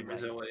for it anyway.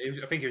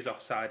 I think he was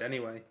offside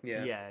anyway.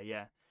 Yeah.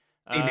 Yeah.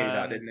 He knew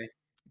that, didn't he?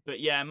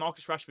 But yeah,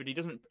 Marcus Rashford, he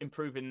doesn't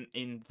improve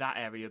in that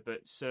area, but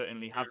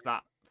certainly have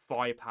that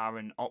firepower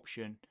and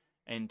option.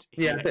 And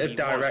a bit of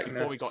directness.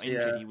 Before he got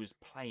injured, he was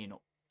playing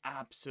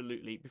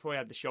absolutely. Before he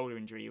had the shoulder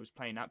injury, he was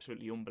playing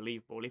absolutely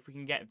unbelievable. If we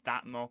can get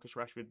that Marcus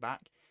Rashford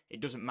back, it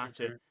doesn't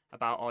matter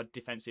about our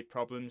defensive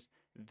problems.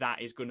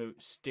 That is going to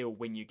still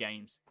win you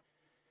games.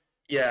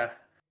 Yeah.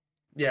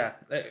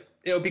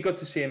 It'll be good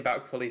to see him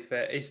back fully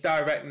fit. His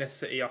directness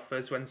that he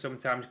offers when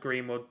sometimes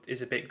Greenwood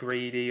is a bit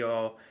greedy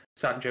or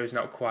Sancho's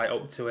not quite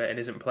up to it and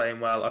isn't playing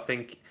well. I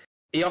think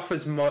he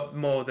offers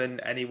more than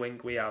any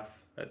wing we have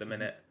at the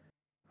minute.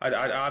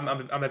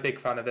 I'm a big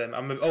fan of him.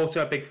 I'm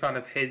also a big fan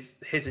of his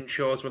and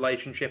Shaw's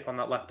relationship on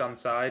that left-hand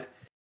side.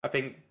 I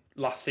think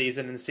last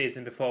season and the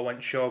season before,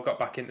 when Shaw got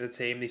back into the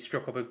team, they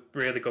struck up a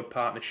really good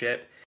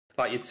partnership.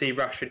 Like, you'd see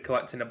Rashford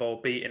collecting a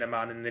ball, beating a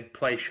man, and they'd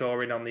play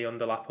Shaw in on the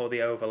underlap or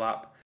the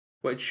overlap,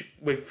 which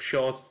with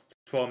Shaw's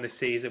form this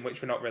season,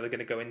 which we're not really going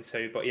to go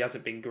into, but he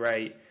hasn't been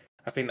great.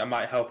 I think that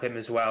might help him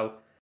as well.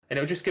 And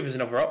it'll just give us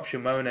another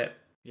option, won't it?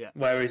 Yeah.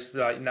 Whereas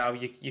like now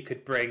you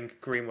could bring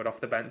Greenwood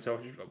off the bench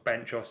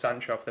or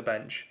Sancho off the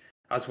bench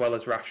as well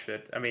as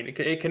Rashford. I mean,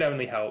 it can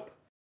only help.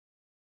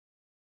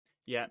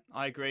 Yeah,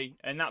 I agree.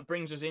 And that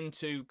brings us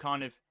into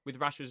kind of, with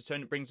Rashford's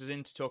return, it brings us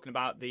into talking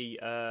about the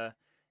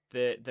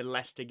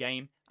Leicester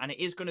game. And it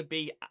is going to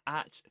be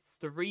at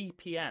 3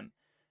 p.m,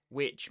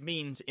 which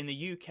means in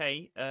the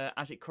UK,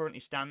 as it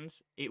currently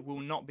stands, it will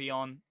not be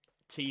on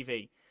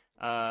TV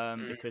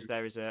because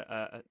there is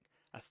a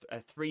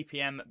 3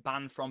 p.m.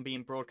 ban from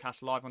being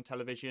broadcast live on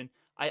television.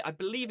 I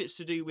believe it's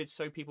to do with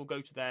so people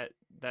go to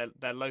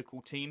their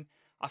local team.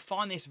 I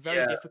find this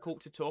very difficult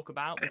to talk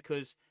about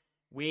because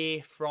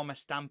we're from a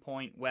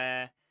standpoint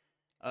where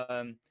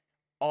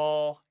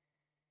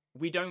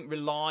we don't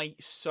rely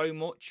so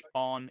much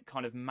on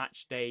kind of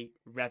match day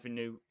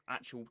revenue,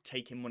 actual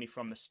taking money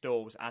from the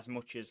stalls, as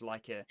much as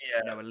like a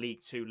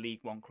League Two,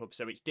 League One club.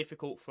 So it's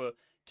difficult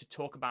to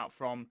talk about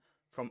from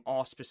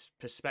our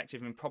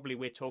perspective, and probably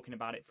we're talking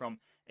about it from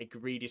a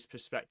greediest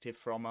perspective.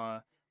 From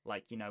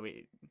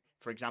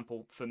for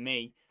example, for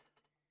me,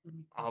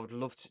 I would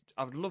love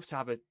to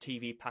have a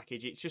TV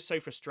package. It's just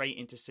so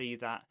frustrating to see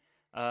that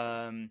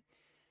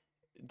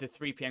the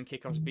 3 p.m.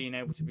 kickoffs being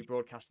able to be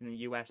broadcast in the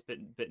US, but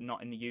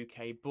not in the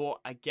UK. But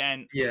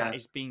again, that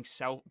is being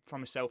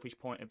from a selfish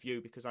point of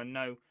view, because I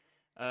know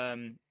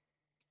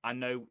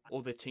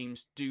other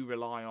teams do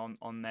rely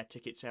on their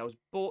ticket sales,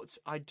 but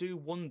I do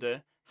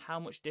wonder how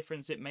much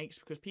difference it makes,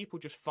 because people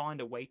just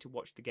find a way to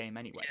watch the game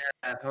anyway.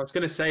 Yeah, I was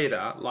going to say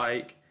that.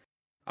 Like,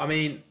 I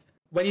mean,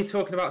 when you're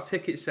talking about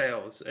ticket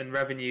sales and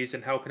revenues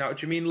and helping out,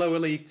 do you mean lower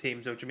league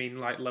teams or do you mean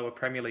like lower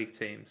Premier League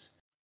teams?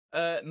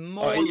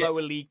 More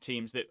lower league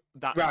teams.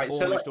 That's right,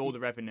 almost all the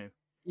revenue.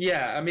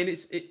 Yeah, I mean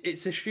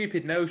it's a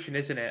stupid notion,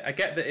 isn't it? I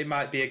get that it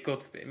might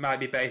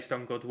be based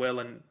on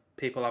goodwill and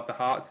people have the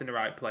hearts in the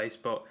right place,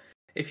 but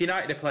if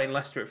United are playing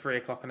Leicester at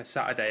 3:00 on a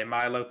Saturday and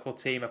my local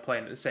team are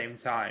playing at the same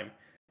time,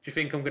 do you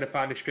think I'm going to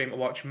find a stream to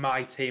watch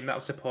my team that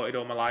I've supported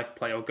all my life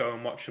play, or go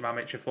and watch some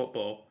amateur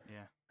football?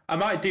 Yeah, I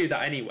might do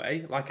that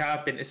anyway. Like,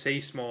 I've been to see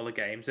smaller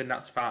games, and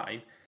that's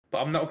fine.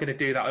 But I'm not going to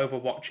do that over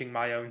watching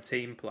my own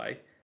team play.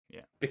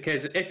 Yeah.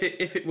 Because if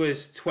it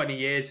was 20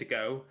 years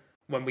ago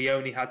when we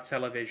only had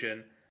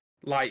television,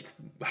 like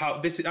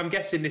I'm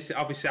guessing this.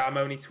 Obviously, I'm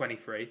only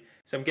 23,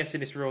 so I'm guessing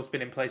this rule's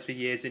been in place for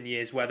years and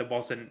years, where there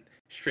wasn't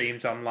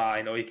streams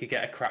online, or you could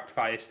get a cracked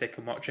Fire Stick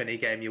and watch any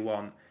game you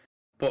want.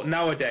 But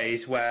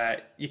nowadays,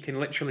 where you can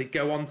literally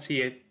go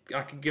onto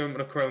I can go on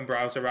a Chrome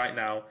browser right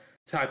now,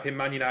 type in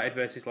Man United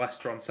versus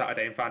Leicester on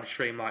Saturday, and find a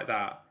stream like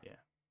that. Yeah.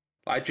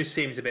 Like, it just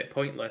seems a bit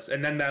pointless,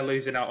 and then they're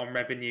losing out on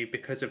revenue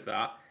because of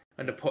that.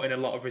 And they're putting a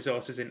lot of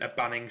resources into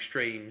banning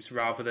streams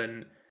rather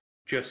than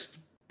just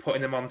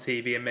putting them on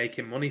TV and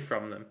making money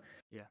from them.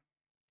 Yeah.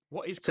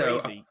 What is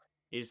crazy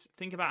is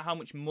think about how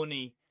much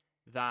money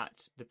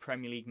that the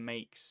Premier League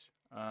makes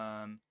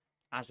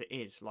as it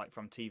is, like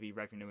from TV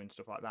revenue and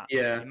stuff like that.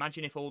 Yeah.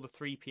 Imagine if all the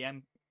 3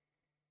 p.m.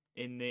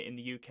 in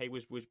the UK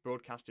was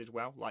broadcast as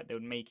well. Like they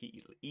would make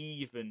it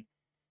even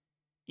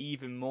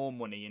more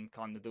money, and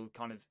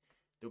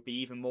there'll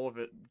be even more of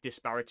a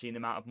disparity in the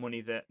amount of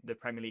money that the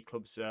Premier League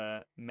clubs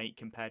make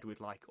compared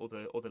with like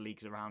other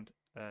leagues around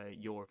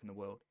Europe and the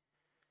world.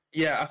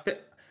 Yeah,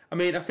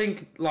 I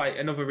think like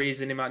another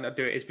reason he might not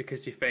do it is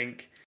because you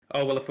think,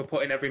 oh well, if we're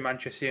putting every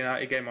Manchester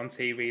United game on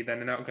TV, then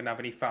they're not going to have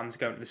any fans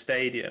going to the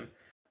stadium.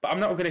 But I'm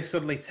not going to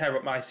suddenly tear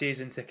up my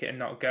season ticket and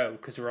not go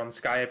because we're on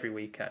Sky every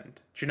weekend.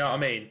 Do you know what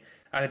I mean?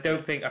 And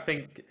I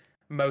think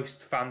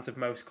most fans of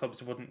most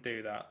clubs wouldn't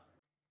do that.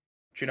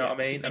 Do you know what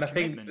I mean? And I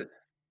think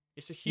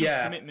it's a huge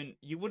commitment.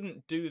 You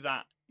wouldn't do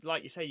that,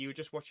 like you say. You would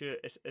just watch a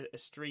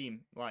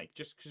stream, like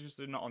just because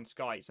they're not on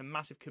Sky. It's a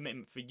massive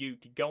commitment for you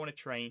to go on a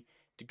train,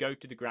 to go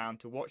to the ground,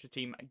 to watch the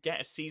team, get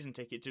a season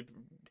ticket,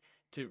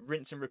 to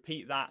rinse and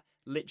repeat that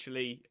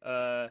literally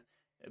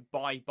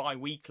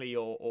bi-weekly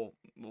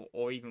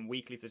or even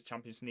weekly for the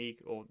Champions League,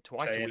 or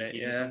twice a week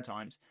even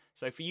sometimes.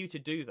 So for you to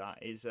do that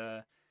is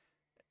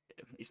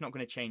it's not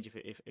going to change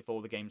if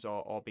all the games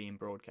are being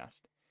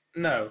broadcast.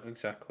 No,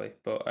 exactly.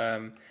 But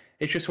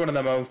it's just one of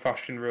them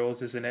old-fashioned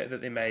rules, isn't it,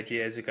 that they made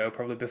years ago,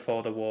 probably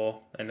before the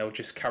war, and they'll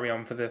just carry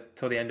on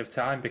till the end of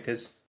time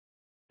because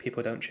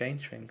people don't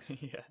change things.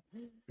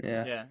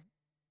 Yeah.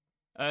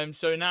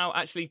 So now,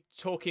 actually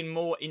talking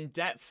more in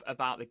depth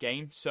about the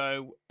game.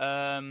 So,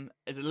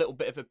 as a little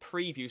bit of a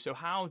preview. So,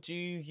 how do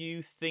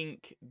you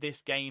think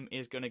this game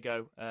is going to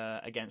go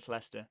against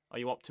Leicester? Are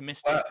you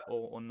optimistic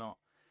or not?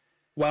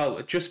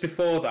 Well, just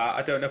before that,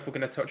 I don't know if we're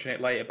going to touch on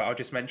it later, but I'll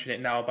just mention it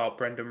now about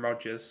Brendan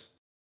Rodgers.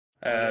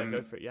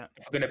 Go for it, yeah.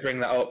 If we're going to bring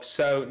that up.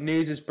 So,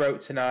 news has broke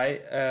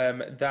tonight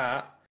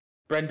that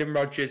Brendan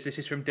Rodgers, this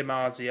is from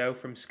Dimarzio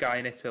from Sky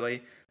in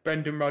Italy,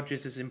 Brendan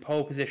Rodgers is in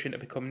pole position to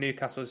become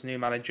Newcastle's new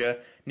manager.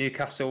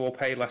 Newcastle will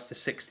pay Leicester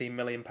 £16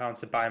 million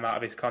to buy him out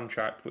of his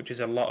contract, which is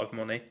a lot of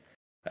money.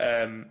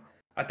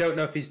 I don't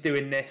know if he's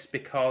doing this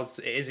because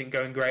it isn't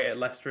going great at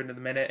Leicester in the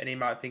minute and he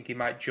might think he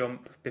might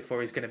jump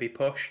before he's going to be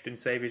pushed and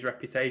save his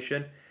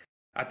reputation.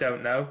 I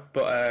don't know,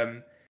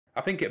 but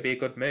I think it'd be a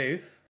good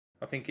move.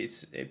 I think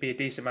it'd be a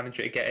decent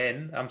manager to get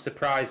in. I'm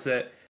surprised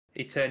that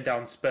he turned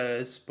down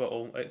Spurs but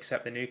will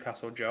accept the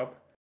Newcastle job.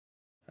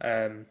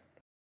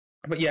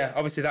 But yeah,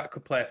 obviously that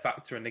could play a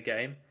factor in the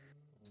game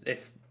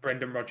if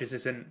Brendan Rodgers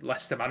isn't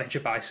Leicester manager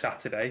by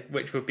Saturday,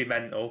 which would be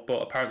mental.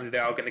 But apparently they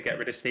are going to get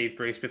rid of Steve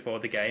Bruce before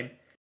the game,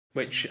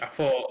 which I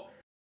thought,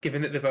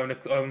 given that they've owned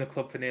the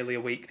club for nearly a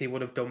week, they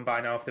would have done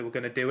by now if they were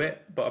going to do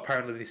it. But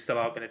apparently they still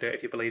are going to do it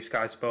if you believe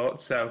Sky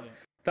Sports. So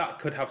that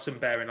could have some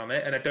bearing on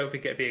it. And I don't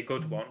think it'd be a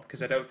good one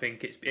because I don't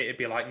think it'd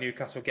be like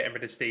Newcastle getting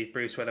rid of Steve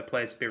Bruce where the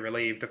players would be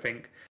relieved. I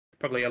think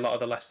probably a lot of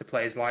the Leicester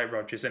players like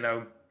Rodgers, I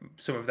know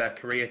some of their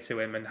career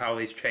to him and how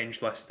he's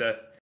changed Leicester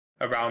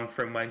around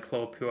from when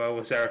Claude Puel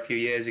was there a few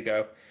years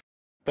ago.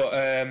 But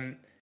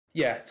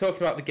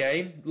talking about the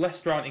game,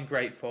 Leicester aren't in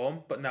great form,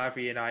 but neither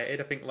are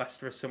United. I think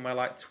Leicester are somewhere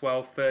like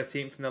 12th,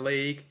 13th in the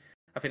league.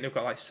 I think they've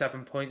got like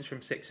 7 points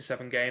from 6 or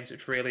 7 games,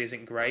 which really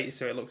isn't great.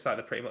 So it looks like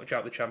they're pretty much out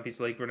of the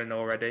Champions League running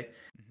already.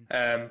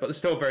 But they're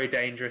still very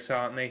dangerous,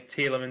 aren't they?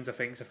 Tielemans, I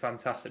think, is a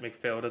fantastic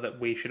midfielder that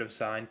we should have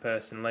signed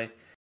personally.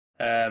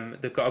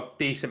 They've got a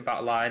decent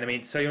back line. I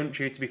mean,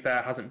 Soyuncu, to be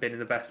fair, hasn't been in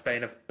the best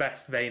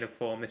vein of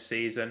form this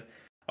season.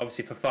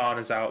 Obviously,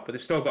 Fofana's out, but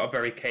they've still got a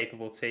very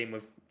capable team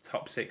with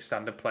top 6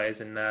 standard players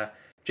in there.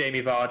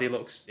 Jamie Vardy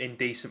looks in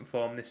decent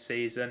form this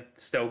season,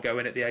 still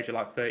going at the age of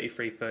like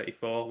 33,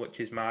 34, which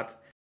is mad.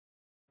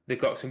 They've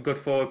got some good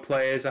forward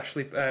players,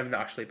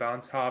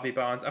 Harvey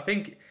Barnes. I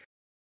think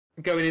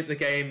going into the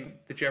game,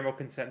 the general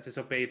consensus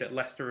will be that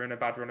Leicester are in a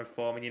bad run of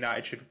form and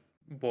United should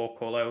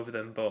walk all over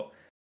them, but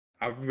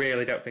I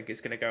really don't think it's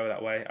going to go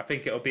that way. I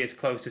think it'll be as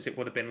close as it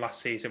would have been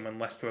last season when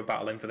Leicester were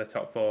battling for the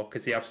top 4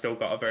 because they have still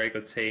got a very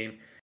good team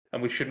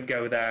and we shouldn't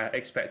go there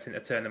expecting to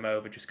turn them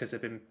over just because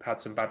they've had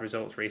some bad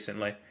results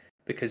recently,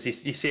 because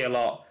you see a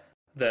lot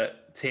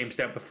that teams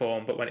don't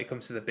perform, but when it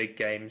comes to the big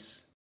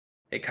games,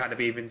 it kind of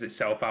evens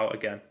itself out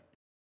again.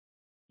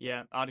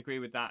 Yeah, I'd agree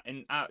with that.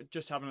 And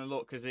just having a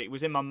look, because it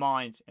was in my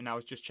mind and I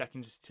was just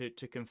checking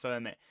to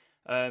confirm it.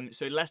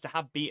 So Leicester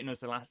have beaten us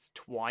the last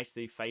twice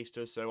they faced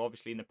us. So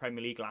obviously in the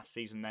Premier League last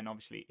season, then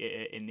obviously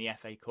in the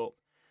FA Cup.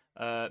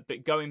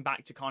 But going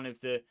back to kind of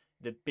the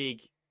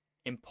big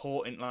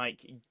important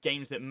like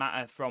games that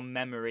matter from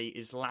memory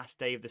is last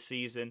day of the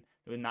season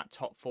in that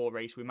top 4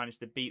 race. We managed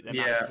to beat them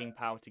at King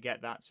Power to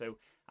get that. So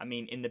I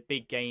mean, in the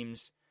big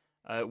games,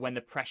 when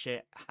the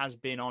pressure has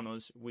been on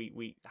us,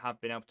 we have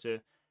been able to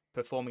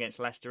perform against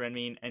Leicester. I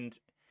mean, and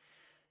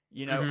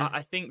you know,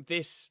 I think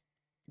this.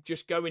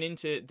 Just going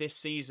into this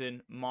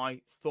season,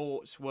 my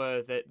thoughts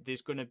were that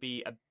there's going to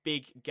be a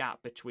big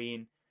gap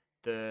between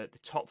the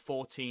top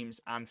 4 teams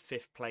and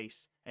 5th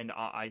place, and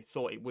I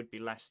thought it would be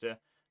Leicester.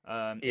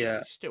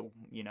 Still,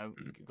 you know,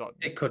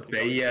 it could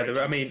be. Yeah,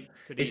 I mean,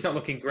 it's not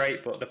looking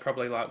great, but they're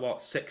probably like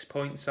 6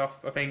 points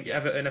off. I think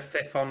Everton are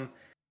 5th on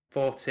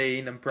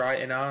 14, and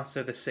Brighton are,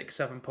 so they're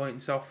 6-7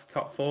 points off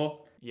top 4.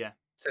 Yeah.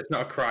 So it's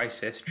not a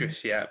crisis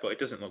just yet, but it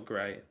doesn't look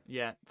great.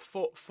 Yeah,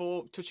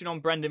 for touching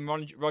on Brendan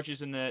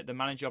Rodgers and the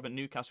manager job at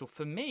Newcastle,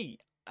 for me,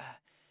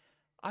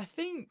 I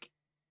think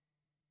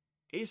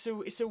it's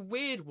a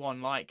weird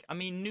one. Like, I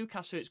mean,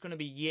 Newcastle, it's going to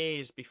be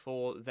years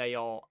before they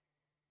are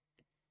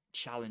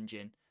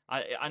challenging.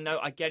 I know,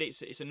 I get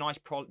it's a nice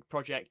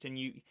project,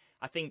 and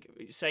I think,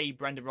 say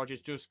Brendan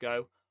Rodgers does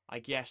go, I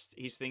guess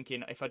he's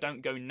thinking, if I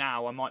don't go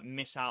now, I might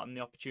miss out on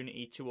the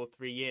opportunity 2 or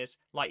 3 years.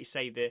 Like you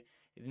say, they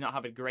not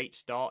have a great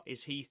start.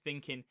 Is he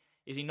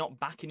not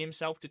backing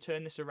himself to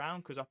turn this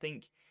around? Because I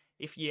think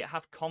if you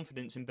have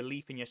confidence and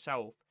belief in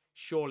yourself,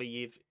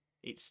 surely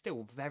it's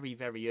still very,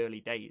 very early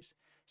days.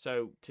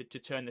 So to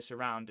turn this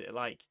around,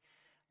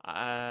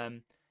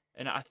 and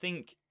I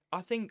think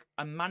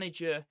a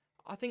manager,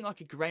 I think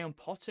like a Graham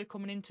Potter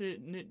coming into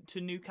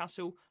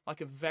Newcastle,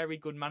 like a very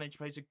good manager,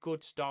 plays a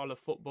good style of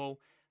football,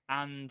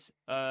 and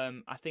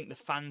I think the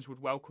fans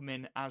would welcome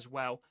in as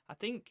well. I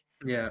think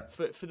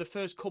for the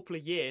first couple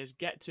of years,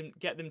 get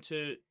them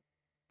to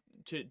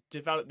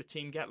develop the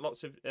team, get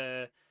lots of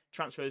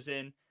transfers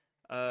in,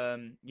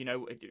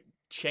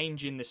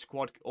 changing the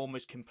squad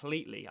almost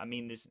completely. I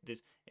mean,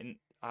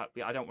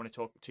 I don't want to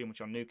talk too much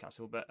on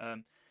Newcastle, but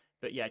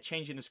yeah,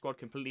 changing the squad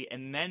completely,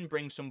 and then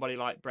bring somebody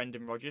like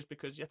Brendan Rodgers,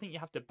 because I think you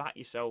have to back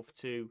yourself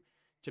to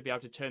be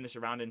able to turn this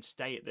around and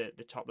stay at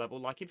the top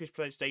level. Like, if his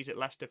player stays at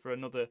Leicester for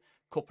another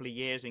couple of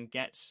years and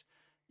gets,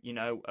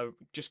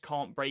 just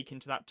can't break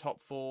into that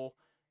top 4,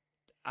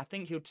 I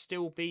think he'd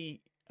still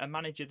be a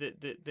manager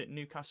that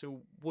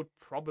Newcastle would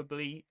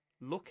probably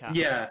look at.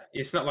 Yeah,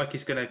 it's not like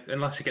he's going to,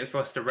 unless he gets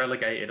Leicester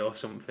relegated or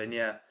something,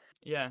 yeah.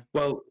 Yeah.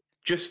 Well,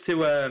 just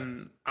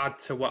to add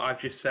to what I've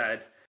just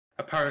said,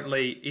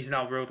 apparently he's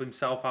now ruled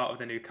himself out of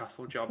the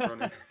Newcastle job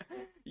running.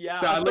 Yeah,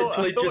 so I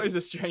thought it was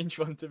a strange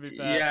one, to be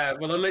fair. Yeah,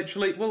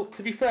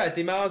 to be fair,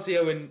 Di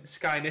Marzio and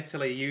Sky in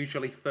Italy are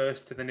usually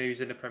first to the news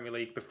in the Premier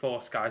League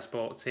before Sky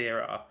Sports here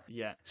are.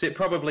 Yeah. So it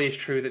probably is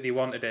true that they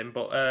wanted him,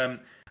 but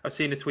I've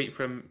seen a tweet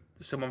from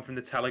someone from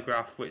the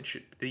Telegraph,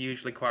 which they're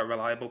usually quite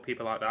reliable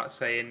people like that,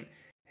 saying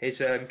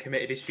he's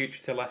committed his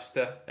future to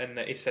Leicester, and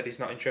he said he's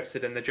not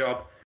interested in the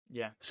job.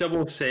 Yeah. So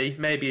we'll see.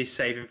 Maybe he's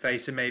saving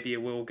face and maybe he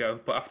will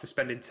go. But after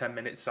spending 10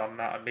 minutes on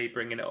that and me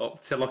bringing it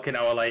up to look an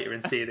hour later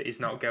and see that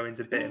he's not going is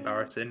a bit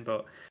embarrassing.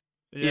 But,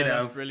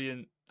 that's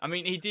brilliant. I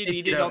mean, he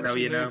did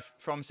obviously move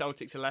from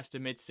Celtic to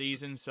Leicester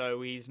mid-season,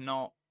 so he's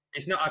not...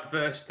 He's not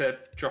adverse to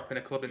dropping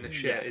a club in the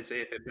shit, is he,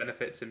 if it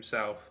benefits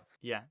himself?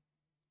 Yeah.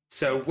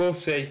 So we'll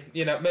see.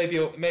 Maybe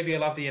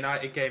he'll have the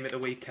United game at the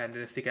weekend,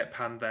 and if they get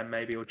panned then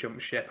maybe he'll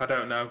jump ship. I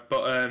don't know.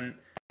 But...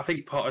 I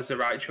think Potter's the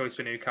right choice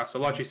for Newcastle.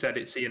 Like you said,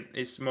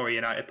 it's more a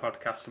United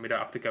podcast, and we don't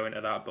have to go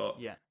into that.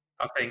 But yeah,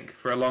 I think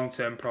for a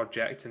long-term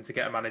project and to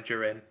get a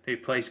manager in who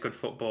plays good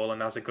football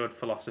and has a good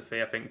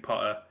philosophy, I think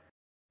Potter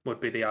would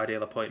be the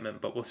ideal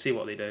appointment. But we'll see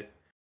what they do.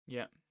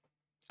 Yeah,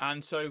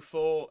 and so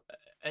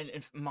and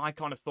my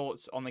kind of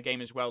thoughts on the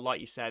game as well,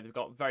 like you said, they've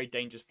got very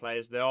dangerous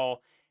players. They are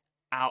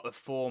out of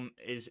form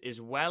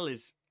as well.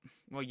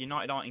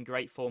 United aren't in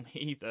great form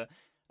either.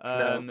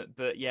 No.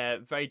 But yeah,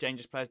 very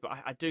dangerous players. But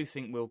I do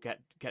think we'll get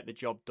the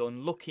job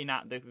done. Looking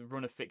at the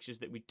run of fixtures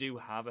that we do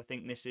have, I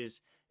think it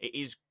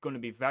is going to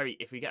be very.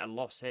 If we get a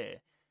loss here,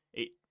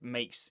 it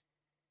makes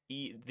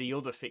the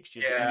other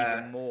fixtures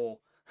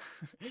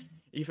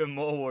even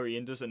more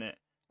worrying, doesn't it?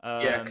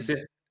 Yeah, because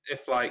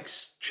if like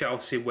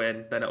Chelsea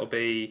win, then it'll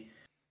be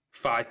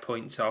 5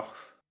 points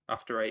off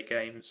after 8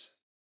 games.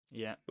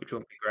 Yeah, which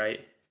won't be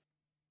great.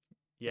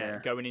 Yeah,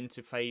 going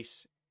into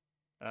face.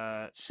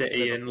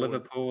 City and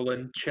Liverpool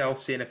and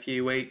Chelsea in a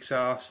few weeks,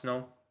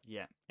 Arsenal.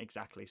 Yeah,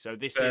 exactly. So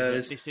this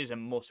is a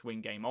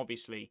must-win game.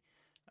 Obviously,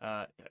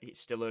 it's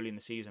still early in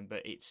the season,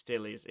 but it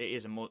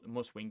is a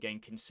must-win game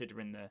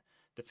considering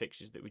the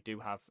fixtures that we do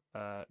have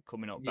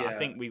coming up. But I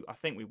think we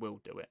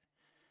will do it.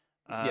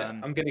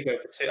 I'm going to go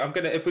for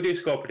 2. If we do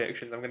score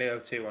predictions, I'm going to go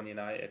 2 on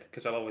United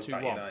because I'll always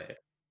back United.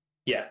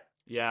 Yeah.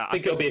 Yeah. I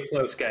think it'll be a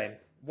close game.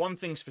 One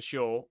thing's for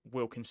sure,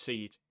 we'll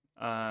concede.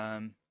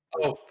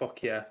 Oh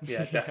fuck yeah,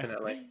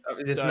 definitely.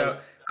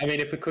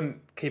 If we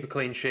couldn't keep a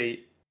clean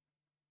sheet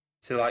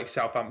to like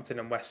Southampton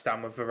and West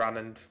Ham with Varane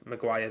and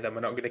Maguire, then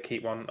we're not going to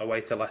keep one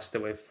away to Leicester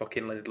with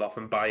fucking Lindelof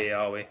and Bailly,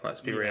 are we? Let's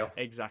be real.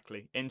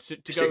 Exactly. And to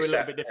go a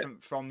little bit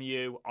different from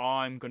you,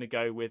 I'm going to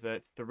go with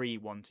a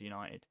 3-1 to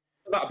United.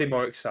 That'd be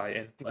more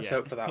exciting. Let's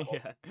hope for that one.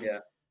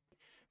 Yeah.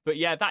 But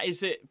yeah, that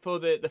is it for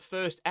the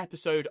first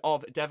episode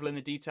of Devil in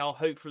the Detail.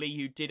 Hopefully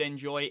you did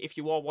enjoy it. If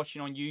you are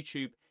watching on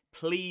YouTube,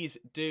 please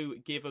do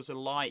give us a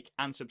like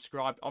and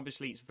subscribe.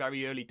 Obviously, it's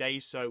very early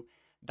days, so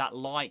that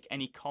like,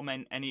 any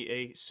comment,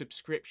 any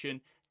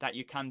subscription that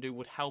you can do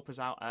would help us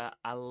out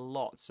a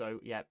lot. So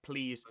yeah,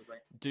 please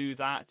do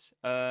that.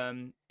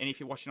 And if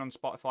you're watching on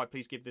Spotify,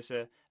 please give this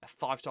a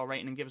 5-star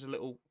rating and give us a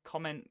little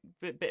comment,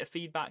 bit of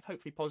feedback,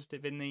 hopefully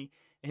positive in the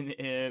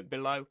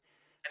below.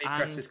 Any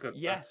press is good.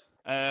 Yeah.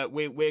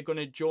 We're going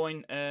to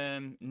join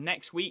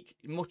next week,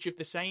 much of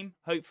the same.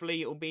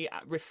 Hopefully, it'll be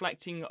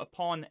reflecting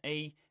upon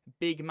a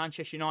big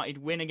Manchester United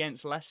win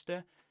against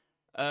Leicester.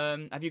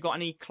 Have you got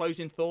any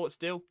closing thoughts,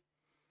 Dill?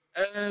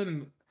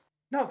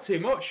 Not too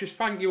much. Just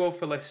thank you all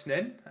for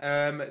listening.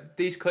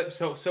 These clips,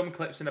 so some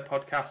clips in the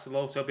podcast will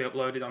also be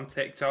uploaded on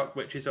TikTok,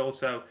 which is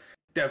also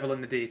Devil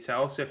in the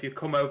Detail. So if you've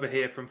come over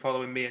here from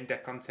following me and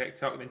Dick on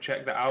TikTok, then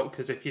check that out.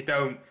 Because if you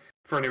don't,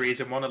 for any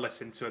reason, want to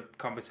listen to a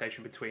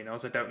conversation between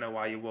us, I don't know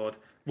why you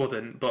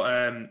wouldn't.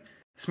 But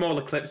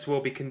smaller clips will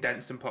be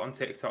condensed and put on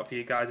TikTok for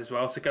you guys as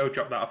well. So go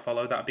drop that a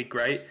follow. That'd be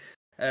great.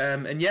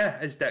 And yeah,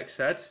 as Dex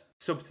said,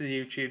 sub to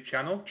the YouTube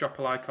channel, drop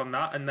a like on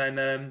that, and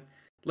then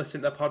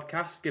listen to the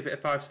podcast, give it a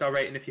 5-star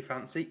rating if you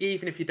fancy.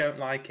 Even if you don't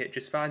like it,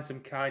 just find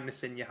some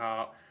kindness in your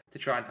heart to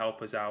try and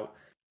help us out.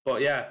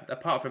 But yeah,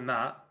 apart from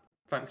that,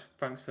 thanks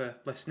for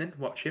listening,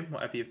 watching,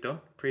 whatever you've done.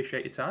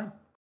 Appreciate your time.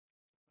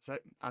 So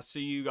I'll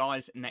see you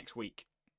guys next week.